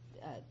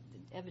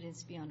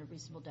 evidence beyond a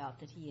reasonable doubt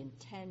that he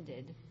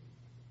intended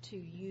to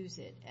use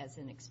it as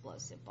an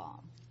explosive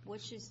bomb? What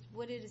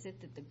is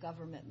it that the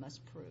government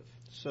must prove?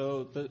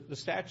 So the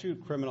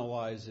statute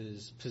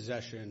criminalizes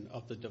possession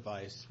of the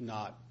device,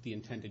 not the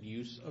intended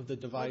use of the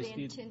device. Or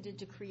the intended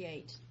to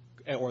create.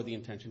 Or the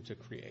intention to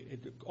create.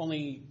 It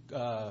only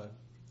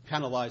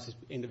penalizes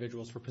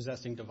individuals for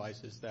possessing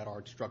devices that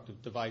are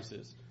destructive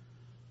devices.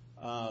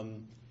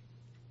 And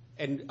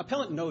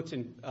appellant notes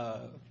in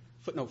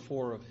footnote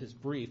 4 of his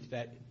brief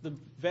that the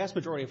vast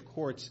majority of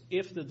courts,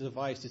 if the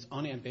device is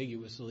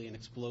unambiguously an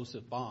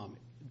explosive bomb,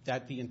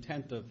 that the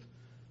intent of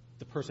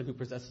the person who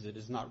possesses it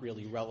is not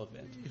really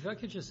relevant. If I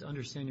could just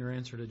understand your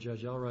answer to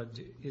Judge Elrod,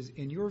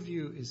 in your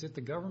view, is it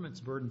the government's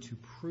burden to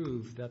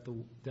prove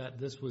that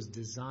this was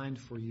designed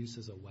for use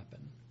as a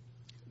weapon?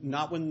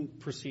 Not when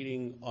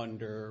proceeding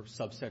under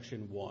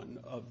subsection 1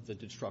 of the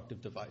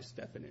destructive device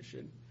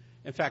definition.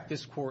 In fact,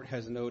 this court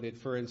has noted,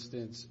 for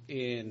instance,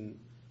 in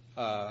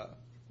Ross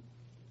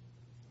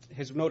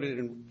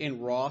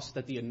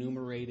that the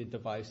enumerated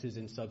devices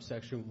in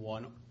subsection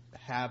 1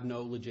 have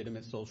no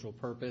legitimate social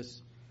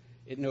purpose.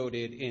 It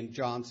noted in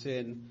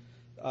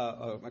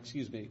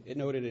it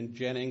noted in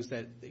Jennings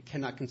that it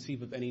cannot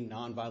conceive of any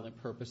nonviolent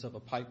purpose of a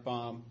pipe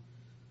bomb.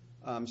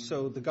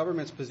 So the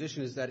government's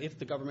position is that if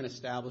the government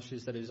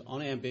establishes that it is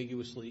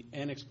unambiguously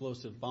an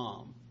explosive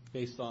bomb,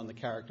 based on the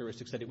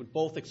characteristics that it would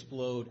both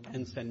explode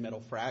and send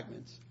metal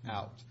fragments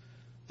out,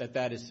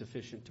 that is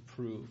sufficient to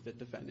prove that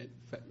defendant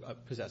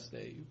possessed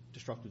a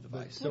destructive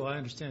device. So I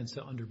understand.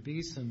 So under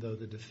Beeson, though,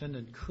 the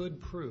defendant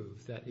could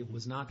prove that it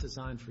was not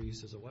designed for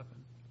use as a weapon.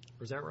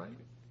 Is that right?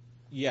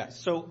 Yes.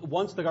 So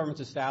once the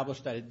government's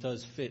established that it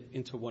does fit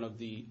into one of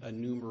the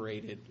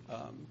enumerated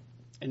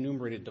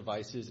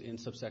devices in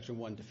subsection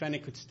 1,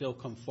 defendant could still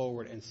come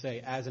forward and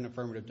say, as an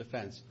affirmative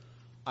defense,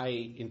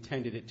 I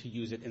intended it to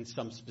use it in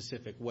some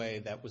specific way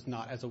that was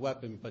not as a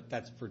weapon, but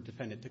that's for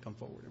defendant to come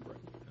forward and bring.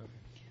 Okay.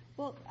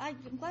 Well, I'm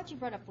glad you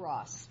brought up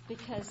Ross,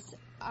 because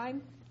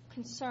I'm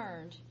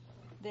concerned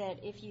that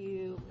if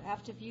you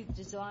have to view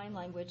design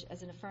language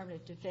as an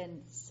affirmative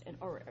defense,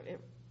 or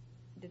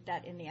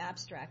that in the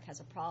abstract has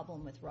a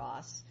problem with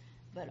Ross,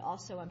 but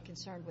also I'm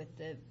concerned with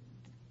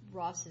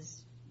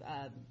Ross's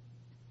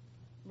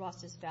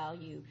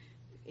value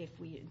if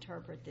we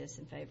interpret this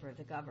in favor of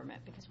the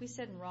government. Because we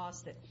said in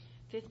Ross that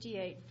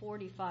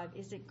 5845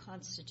 isn't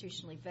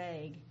constitutionally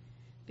vague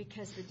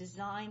because the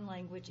design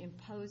language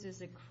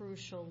imposes a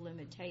crucial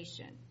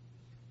limitation.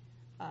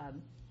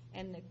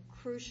 And the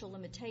crucial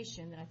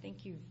limitation that I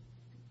think you've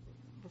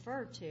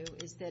referred to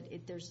is that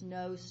there's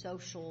no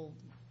social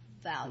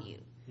value.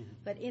 Mm-hmm.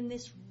 But in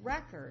this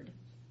record,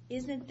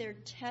 isn't there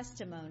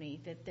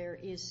testimony that there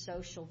is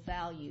social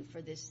value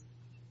for this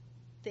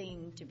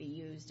thing to be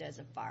used as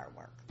a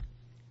firework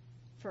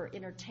for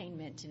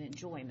entertainment and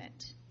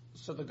enjoyment?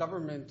 So the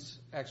government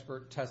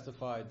expert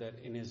testified that,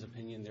 in his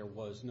opinion, there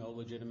was no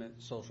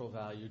legitimate social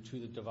value to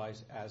the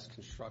device as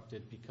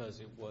constructed because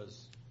it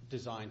was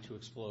designed to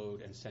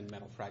explode and send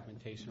metal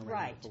fragmentation around.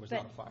 Right, It was but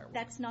not a firework.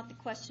 That's not the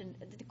question.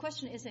 The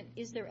question isn't,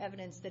 is there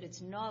evidence that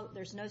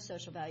there's no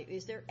social value?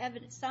 Is there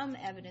some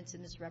evidence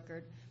in this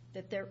record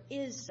that there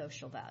is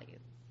social value?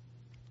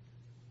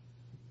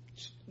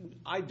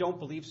 I don't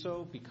believe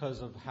so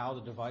because of how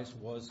the device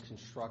was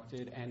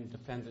constructed and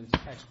defendant's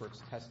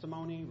expert's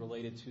testimony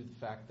related to the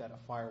fact that a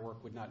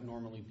firework would not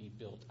normally be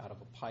built out of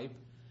a pipe.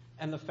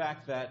 And the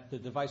fact that the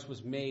device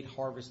was made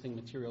harvesting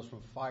materials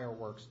from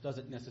fireworks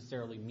doesn't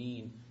necessarily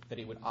mean that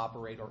it would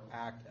operate or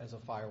act as a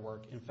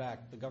firework. In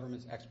fact, the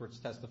government's experts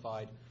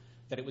testified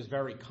that it was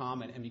very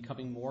common and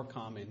becoming more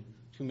common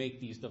to make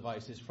these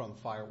devices from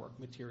firework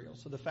material.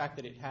 So the fact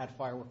that it had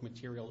firework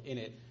material in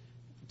it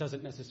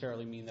doesn't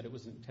necessarily mean that it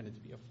was intended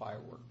to be a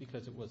firework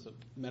because it was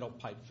a metal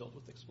pipe filled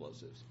with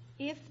explosives.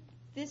 If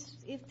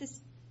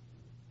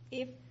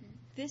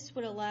this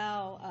would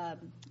allow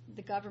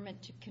the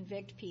government to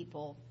convict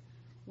people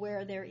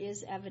where there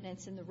is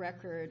evidence in the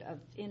record of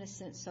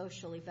innocent,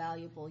 socially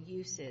valuable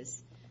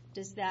uses,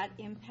 does that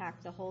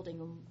impact the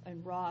holding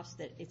in Ross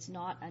that it's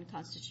not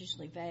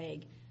unconstitutionally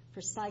vague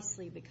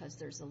precisely because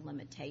there's a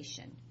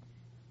limitation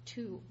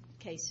to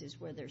cases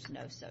where there's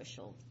no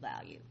social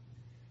value?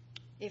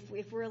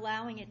 If we're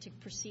allowing it to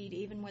proceed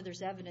even where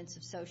there's evidence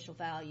of social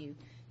value,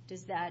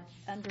 does that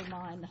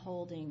undermine the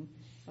holding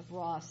of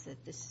Ross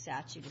that this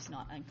statute is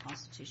not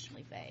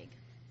unconstitutionally vague?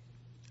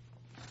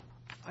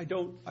 I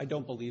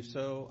don't believe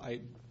so.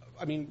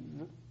 I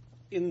mean,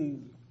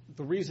 in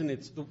the reason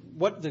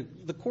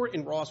the court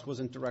in Ross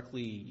wasn't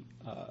directly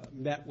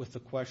met with the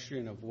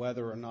question of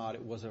whether or not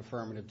it was an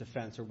affirmative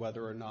defense or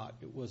whether or not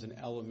it was an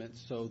element.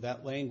 So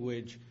that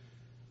language,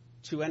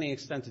 to any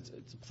extent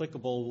it's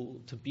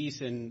applicable to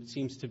Beeson,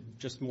 seems to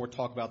just more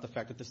talk about the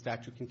fact that the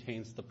statute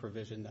contains the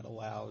provision that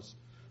allows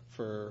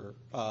for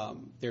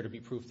there to be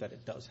proof that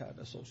it does have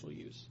a social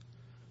use.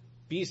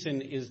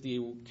 Beeson is the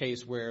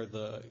case where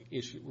the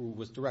issue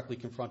was directly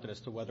confronted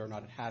as to whether or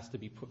not it has to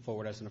be put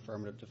forward as an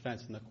affirmative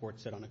defense, and the court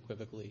said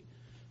unequivocally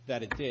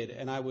that it did.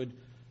 And I would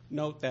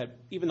note that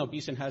even though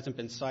Beeson hasn't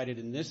been cited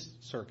in this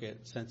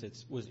circuit since it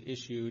was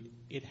issued,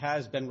 it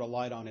has been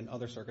relied on in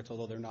other circuits,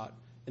 although they're not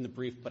in the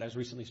brief, but as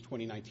recently as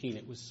 2019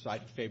 it was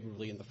cited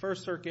favorably in the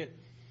First Circuit.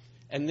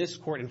 And this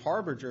court in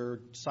Harbinger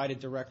cited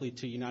directly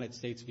to United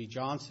States v.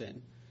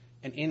 Johnson,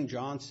 and in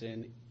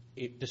Johnson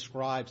it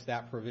describes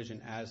that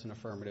provision as an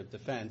affirmative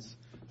defense.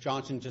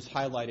 Johnson just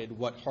highlighted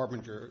what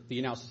the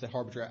analysis that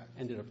Harbinger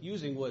ended up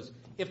using was,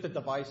 if the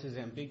device is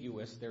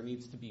ambiguous, there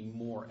needs to be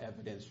more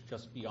evidence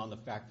just beyond the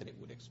fact that it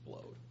would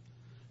explode.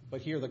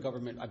 But here the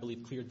government, I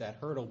believe, cleared that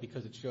hurdle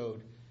because it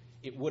showed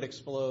it would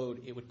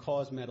explode, it would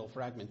cause metal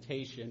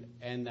fragmentation,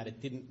 and that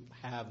it didn't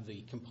have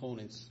the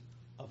components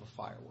of a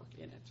firework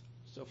in it.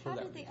 So for How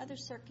that do the other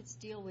circuits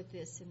deal with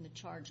this in the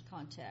charge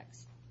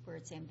context where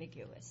it's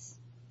ambiguous?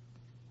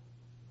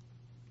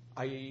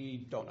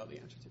 I don't know the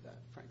answer to that,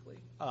 frankly.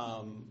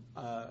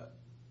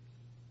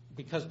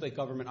 Because the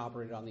government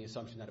operated on the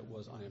assumption that it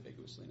was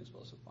unambiguously an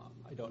explosive bomb,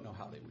 I don't know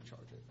how they would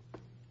charge it.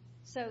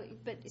 So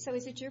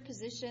is it your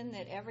position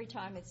that every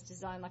time it's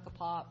designed like a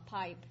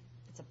pipe,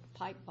 it's a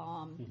pipe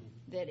bomb,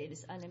 that it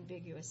is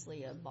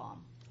unambiguously a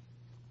bomb?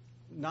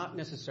 Not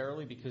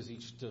necessarily, because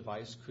each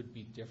device could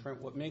be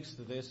different. What makes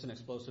this an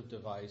explosive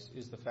device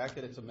is the fact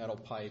that it's a metal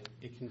pipe.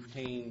 It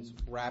contains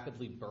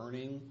rapidly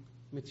burning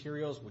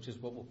materials, which is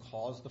what will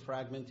cause the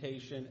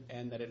fragmentation,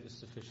 and that it is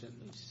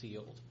sufficiently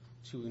sealed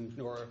to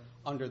ignore,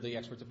 under the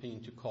expert's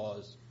opinion, to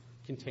cause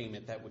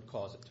containment that would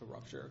cause it to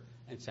rupture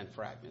and send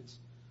fragments.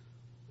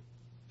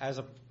 As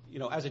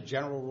a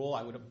general rule,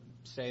 I would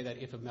say that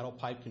if a metal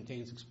pipe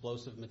contains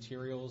explosive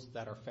materials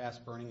that are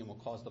fast burning and will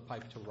cause the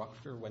pipe to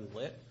rupture when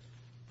lit,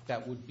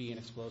 that would be an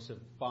explosive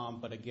bomb.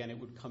 But again, it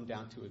would come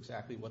down to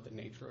exactly what the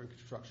nature and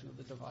construction of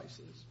the device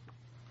is.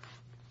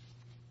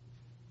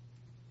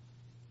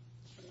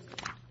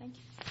 Thank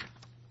you.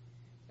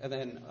 And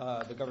then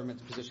the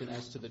government's position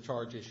as to the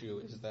charge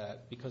issue is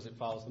that because it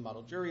follows the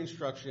model jury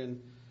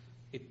instruction,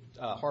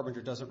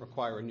 Harbinger doesn't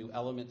require a new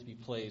element to be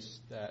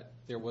placed, that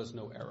there was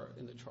no error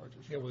in the charge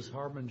instruction. It was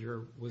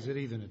Harbinger, was it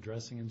even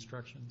addressing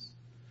instructions?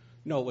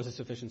 No, it was a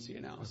sufficiency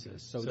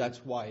analysis. Okay. So that's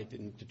why it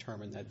didn't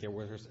determine that there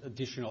were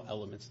additional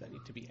elements that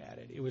need to be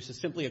added. It was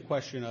just simply a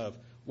question of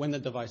when the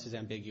device is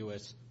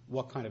ambiguous,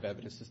 what kind of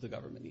evidence does the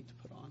government need to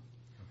put on?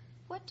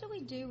 What do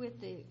we do with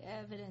the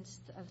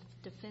evidence of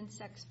defense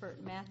expert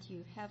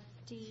Matthew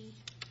Hefty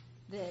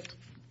that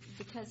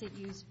because it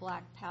used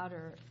black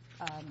powder,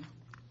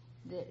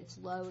 that it's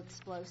low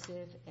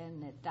explosive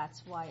and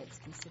that's why it's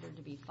considered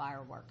to be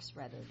fireworks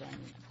rather than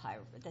a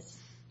pyro? That's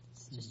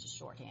just a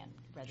shorthand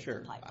rather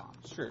than pipe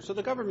bombs. Sure. So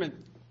the government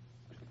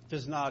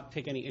does not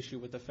take any issue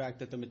with the fact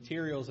that the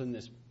materials in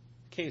this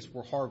case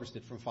were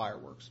harvested from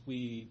fireworks.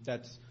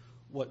 That's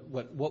what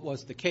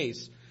was the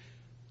case.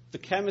 The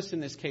chemist in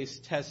this case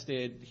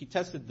tested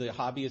the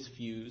hobbyist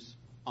fuse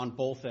on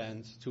both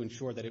ends to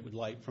ensure that it would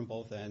light from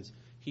both ends.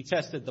 He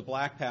tested the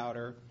black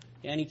powder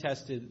and he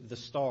tested the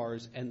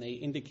stars, and they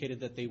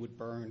indicated that they would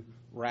burn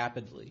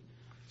rapidly.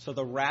 So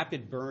the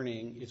rapid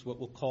burning is what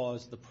will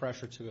cause the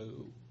pressure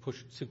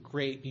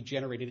be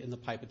generated in the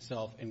pipe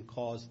itself and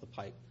cause the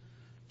pipe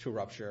to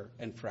rupture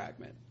and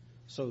fragment.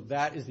 So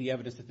that is the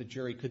evidence that the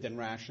jury could then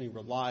rationally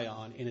rely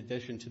on in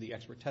addition to the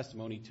expert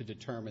testimony to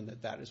determine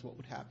that that is what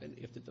would happen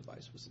if the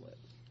device was lit.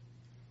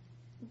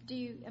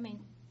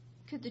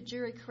 Could the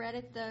jury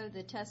credit, though,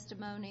 the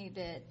testimony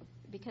that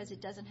because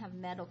it doesn't have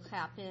metal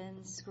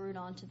cap-ins screwed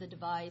onto the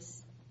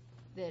device,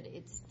 that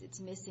it's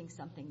missing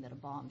something that a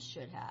bomb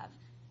should have,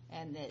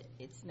 and that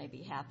it's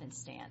maybe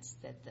happenstance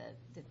that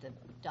the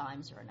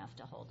dimes are enough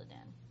to hold it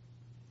in?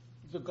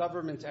 The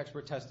government's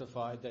expert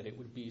testified that it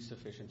would be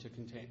sufficient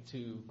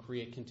to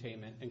create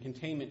containment, and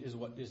containment is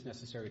what is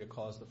necessary to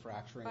cause the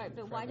fracturing. Right,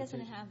 but why doesn't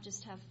it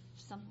just have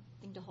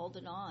something to hold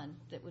it on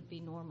that would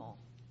be normal?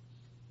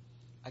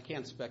 I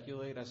can't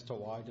speculate as to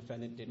why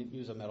defendant didn't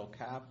use a metal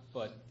cap,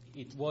 but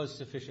it was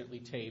sufficiently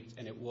taped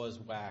and it was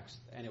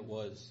waxed and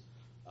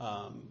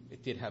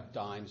it did have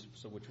dimes,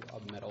 which were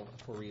of metal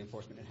for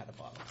reinforcement, and had a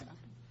bottle cap.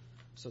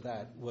 So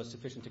that was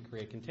sufficient to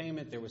create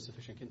containment. There was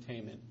sufficient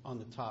containment on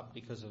the top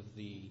because of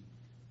the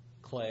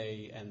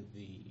clay and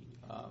the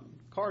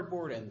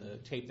cardboard and the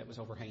tape that was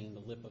overhanging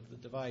the lip of the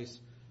device,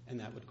 and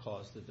that would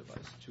cause the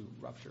device to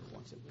rupture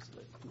once it was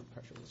lit and the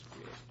pressure was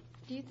created.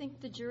 Do you think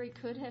the jury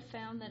could have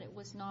found that it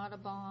was not a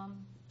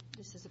bomb?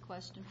 This is a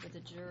question for the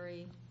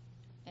jury,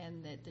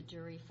 and that the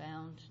jury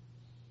found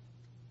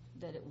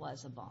that it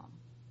was a bomb.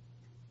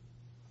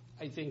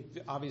 I think,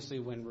 obviously,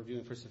 when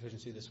reviewing for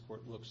sufficiency, this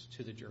court looks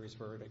to the jury's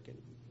verdict and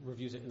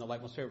reviews it in the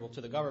light most favorable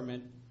to the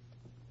government.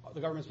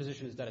 The government's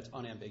position is that it's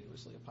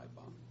unambiguously a pipe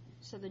bomb.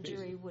 So the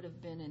jury would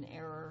have been in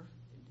error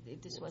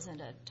if this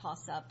wasn't a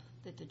toss-up,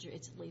 that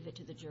it's leave it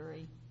to the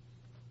jury?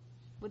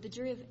 Would the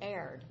jury have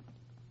erred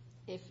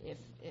if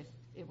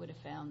it would have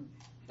found,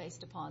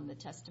 based upon the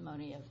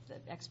testimony of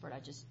the expert I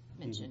just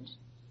mentioned,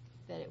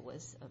 that it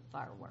was a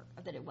firework,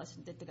 or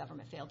that the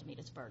government failed to meet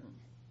its burden?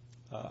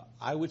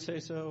 I would say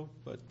so,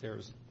 but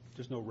there's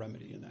no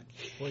remedy in that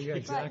case. Well, yeah,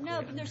 exactly.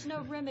 Right, no, there's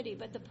no remedy,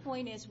 but the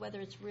point is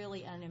whether it's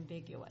really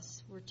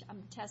unambiguous.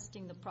 I'm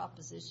testing the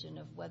proposition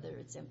of whether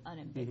it's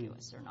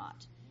unambiguous or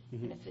not.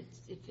 And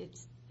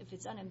if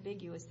it's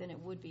unambiguous, then it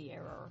would be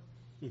error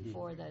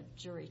for the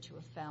jury to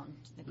have found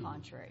the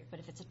contrary. But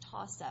if it's a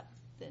toss-up,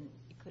 then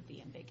it could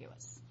be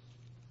ambiguous.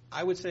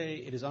 I would say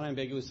it is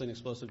unambiguously an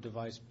explosive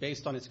device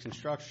based on its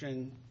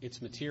construction,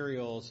 its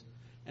materials,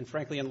 and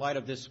frankly, in light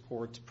of this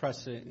court's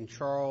precedent in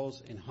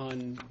Charles, in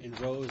Hunn, in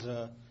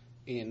Rosa,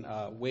 in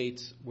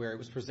Waits, where it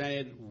was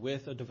presented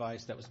with a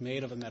device that was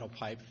made of a metal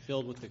pipe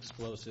filled with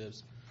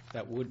explosives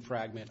that would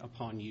fragment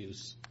upon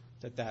use,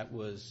 that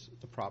was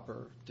the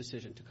proper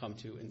decision to come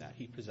to in that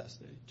he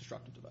possessed a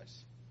destructive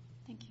device.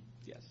 Thank you.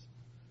 Yes.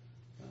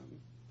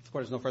 If the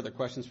court has no further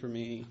questions for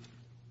me,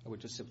 I would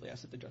just simply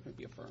ask that the judgment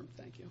be affirmed.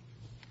 Thank you.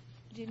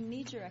 You didn't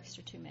need your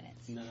extra 2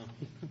 minutes. No,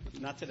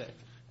 not today.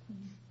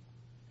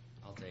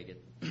 I'll take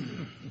it.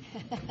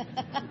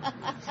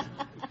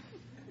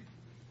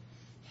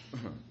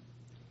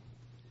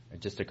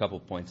 Just a couple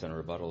points on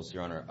rebuttals,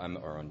 Your Honor,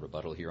 or on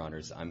rebuttal, Your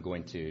Honors. I'm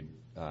going to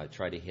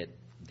try to hit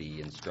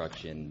the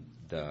instruction,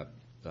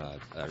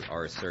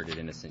 our asserted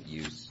innocent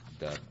use,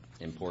 the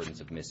importance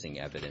of missing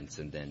evidence,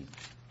 and then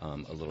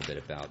a little bit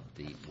about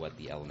what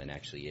the element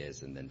actually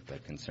is, and then the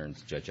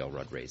concerns Judge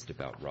Elrod raised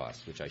about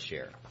Ross, which I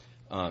share.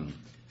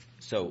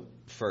 So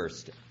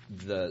first,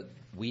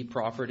 we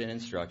proffered an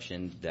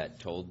instruction that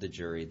told the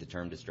jury the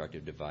term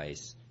destructive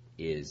device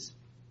is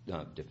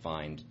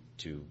defined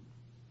to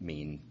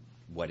mean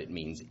what it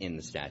means in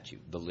the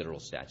statute, the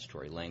literal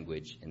statutory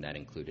language, and that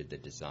included the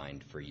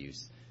designed for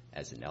use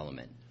as an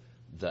element.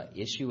 The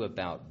issue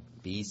about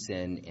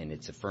Beeson and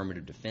its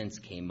affirmative defense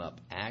came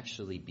up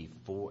actually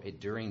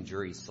during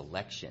jury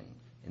selection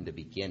in the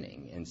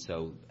beginning. And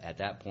so at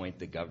that point,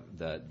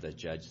 the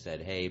judge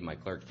said, hey, my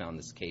clerk found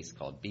this case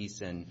called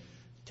Beeson.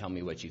 Tell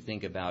me what you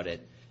think about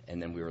it.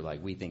 And then we were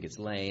like, we think it's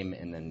lame.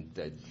 And then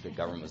the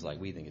government was like,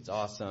 we think it's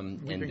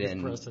awesome. We think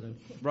it's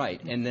precedent.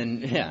 Right. And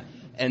then, yeah.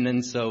 And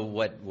then so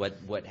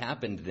what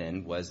happened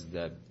then was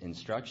the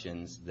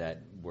instructions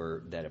that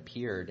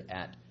appeared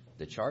at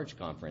the charge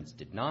conference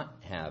did not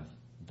have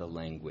the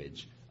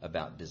language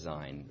about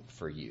design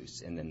for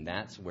use. And then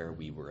that's where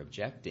we were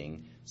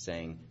objecting,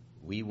 saying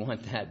we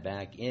want that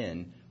back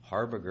in.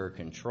 Harbinger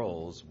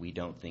controls. We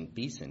don't think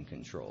Beeson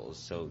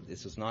controls. So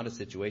this was not a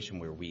situation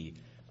where we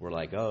were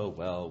like, oh,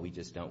 well, we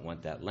just don't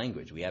want that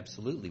language. We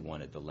absolutely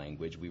wanted the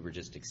language. We were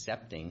just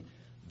accepting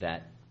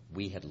that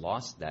we had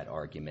lost that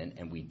argument,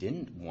 and we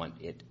didn't want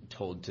it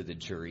told to the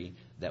jury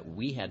that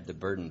we had the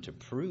burden to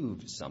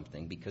prove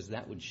something, because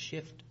that would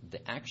shift the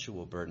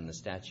actual burden the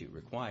statute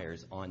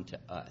requires onto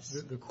us.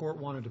 The court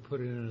wanted to put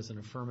it in as an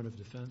affirmative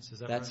defense, is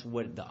that right? That's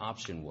what the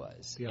option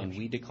was. And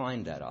we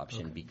declined that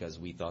option because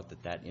we thought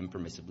that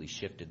impermissibly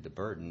shifted the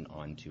burden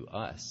onto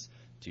us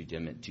to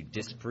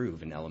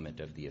disprove an element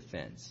of the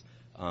offense.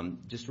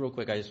 Just real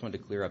quick, I just wanted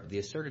to clear up. The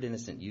asserted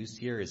innocent use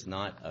here is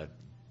not a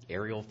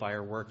aerial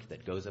firework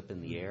that goes up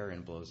in the air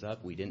and blows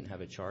up. We didn't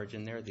have a charge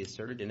in there. The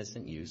asserted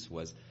innocent use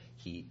was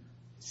he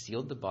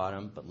sealed the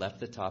bottom but left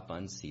the top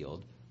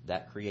unsealed.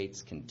 That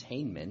creates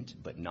containment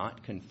but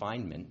not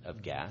confinement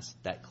of gas.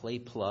 That clay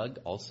plug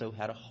also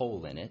had a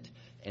hole in it.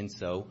 And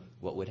so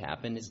what would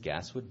happen is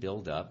gas would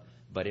build up,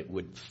 but it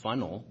would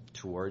funnel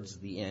towards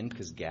the end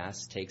because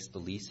gas takes the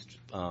least,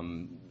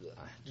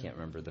 I can't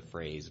remember the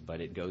phrase,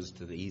 but it goes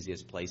to the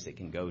easiest place it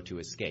can go to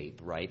escape,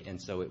 right? And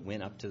so it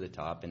went up to the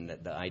top, and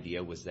the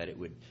idea was that it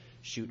would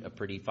shoot a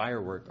pretty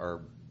firework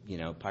or,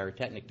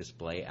 pyrotechnic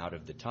display out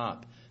of the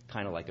top,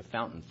 kind of like a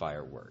fountain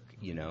firework,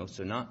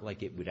 So not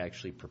like it would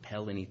actually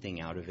propel anything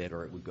out of it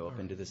or it would go up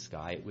into the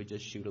sky. It would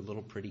just shoot a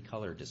little pretty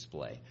color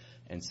display.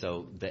 And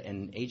so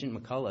and Agent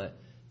McCullough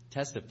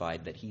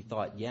testified that he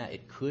thought, yeah,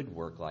 it could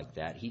work like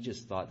that. He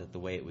just thought that the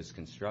way it was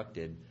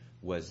constructed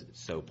was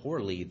so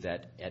poorly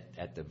that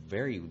at the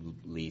very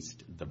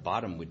least the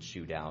bottom would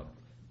shoot out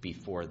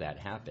before that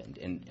happened.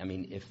 And I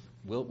mean, if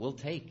we'll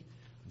take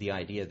the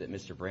idea that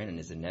Mr. Brannan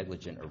is a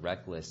negligent or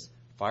reckless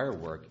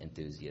firework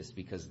enthusiast,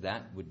 because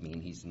that would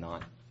mean he's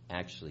not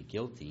actually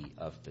guilty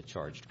of the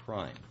charged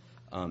crime.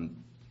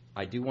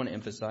 I do want to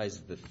emphasize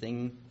the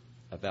thing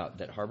about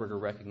that Harbinger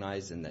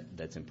recognized and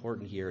that's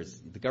important here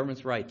is the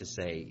government's right to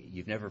say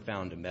you've never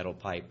found a metal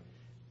pipe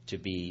to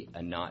be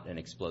not an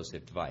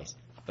explosive device.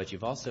 But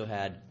you've also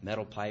had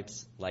metal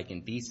pipes like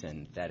in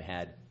Beeson that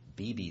had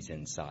BBs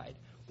inside,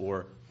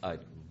 or a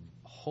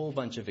whole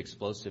bunch of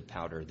explosive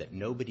powder that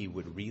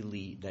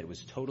that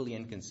was totally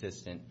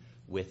inconsistent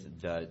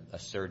with the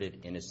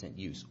asserted innocent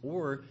use.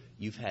 Or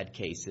you've had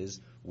cases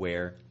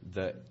where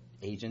the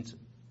agents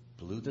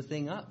blew the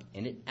thing up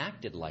and it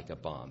acted like a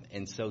bomb.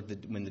 And so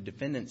when the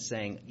defendant's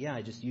saying, yeah,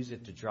 I just use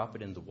it to drop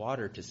it in the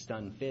water to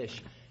stun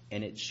fish,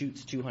 and it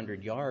shoots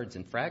 200 yards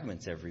and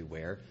fragments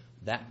everywhere,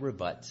 that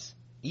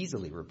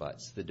easily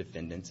rebuts the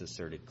defendant's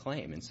asserted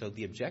claim. And so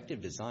the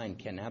objective design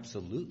can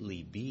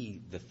absolutely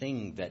be the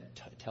thing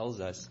that tells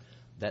us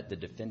that the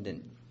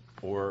defendant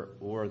or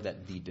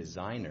that the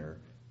designer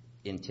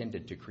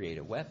intended to create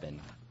a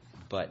weapon,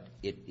 but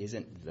it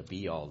isn't the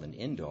be-all and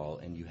end-all,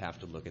 and you have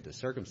to look at the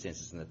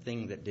circumstances. And the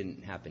thing that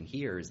didn't happen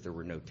here is there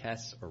were no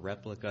tests or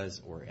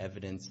replicas or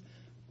evidence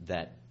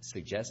that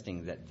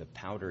suggesting that the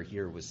powder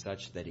here was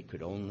such that it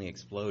could only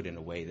explode in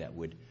a way that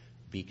would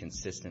be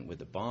consistent with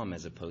a bomb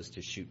as opposed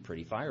to shoot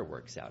pretty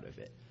fireworks out of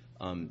it.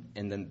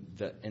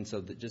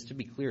 So just to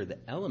be clear, the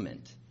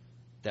element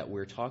that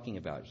we're talking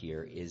about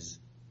here is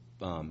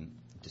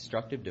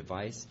destructive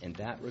device, and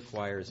that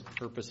requires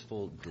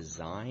purposeful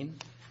design.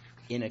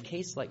 In a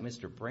case like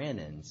Mr.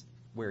 Brannan's,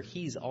 where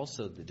he's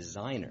also the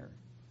designer,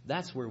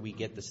 that's where we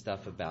get the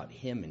stuff about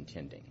him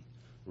intending,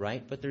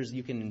 right? But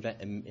you can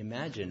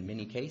imagine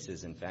many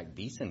cases, in fact,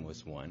 Beeson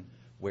was one,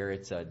 where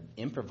it's an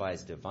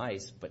improvised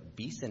device, but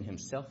Beeson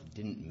himself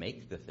didn't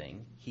make the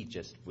thing. He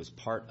just was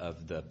part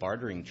of the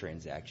bartering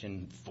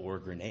transaction for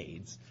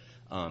grenades.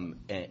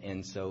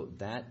 And so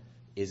that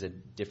is a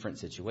different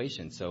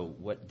situation. So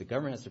what the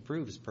government has to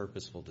prove is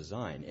purposeful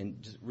design.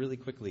 And just really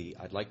quickly,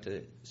 I'd like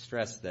to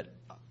stress that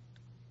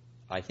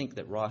I think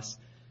that Ross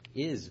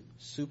is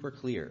super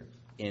clear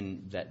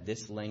in that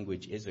this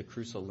language is a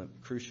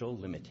crucial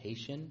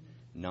limitation,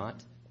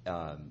 not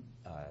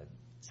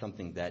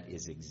something that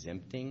is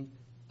exempting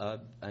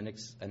an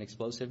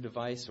explosive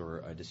device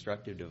or a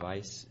destructive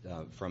device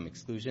from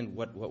exclusion.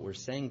 What we're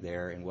saying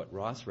there and what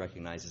Ross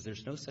recognizes,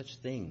 there's no such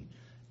thing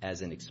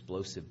as an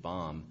explosive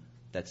bomb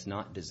that's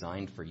not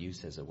designed for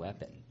use as a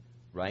weapon,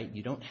 right?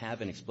 You don't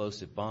have an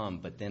explosive bomb,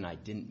 but then I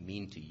didn't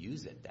mean to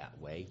use it that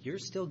way. You're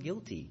still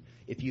guilty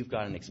if you've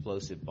got an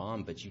explosive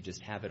bomb, but you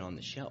just have it on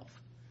the shelf,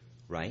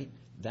 right?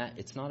 That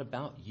it's not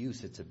about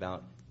use, it's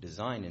about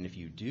design. And if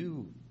you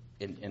do,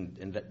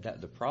 and that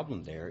the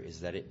problem there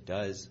is that it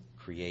does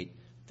create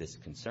this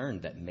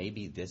concern that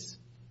maybe this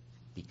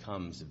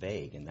becomes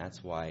vague, and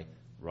that's why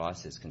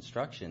Ross's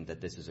construction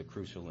that this is a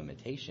crucial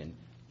limitation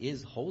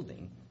is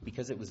holding,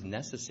 because it was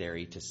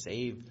necessary to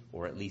save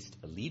or at least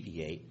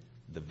alleviate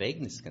the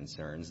vagueness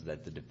concerns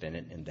that the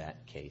defendant in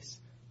that case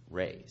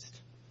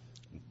raised.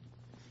 If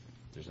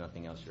there's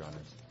nothing else, Your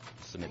Honors,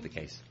 submit the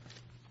case.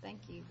 Thank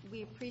you.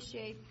 We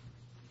appreciate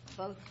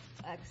both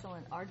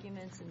excellent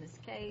arguments in this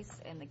case,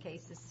 and the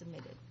case is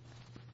submitted.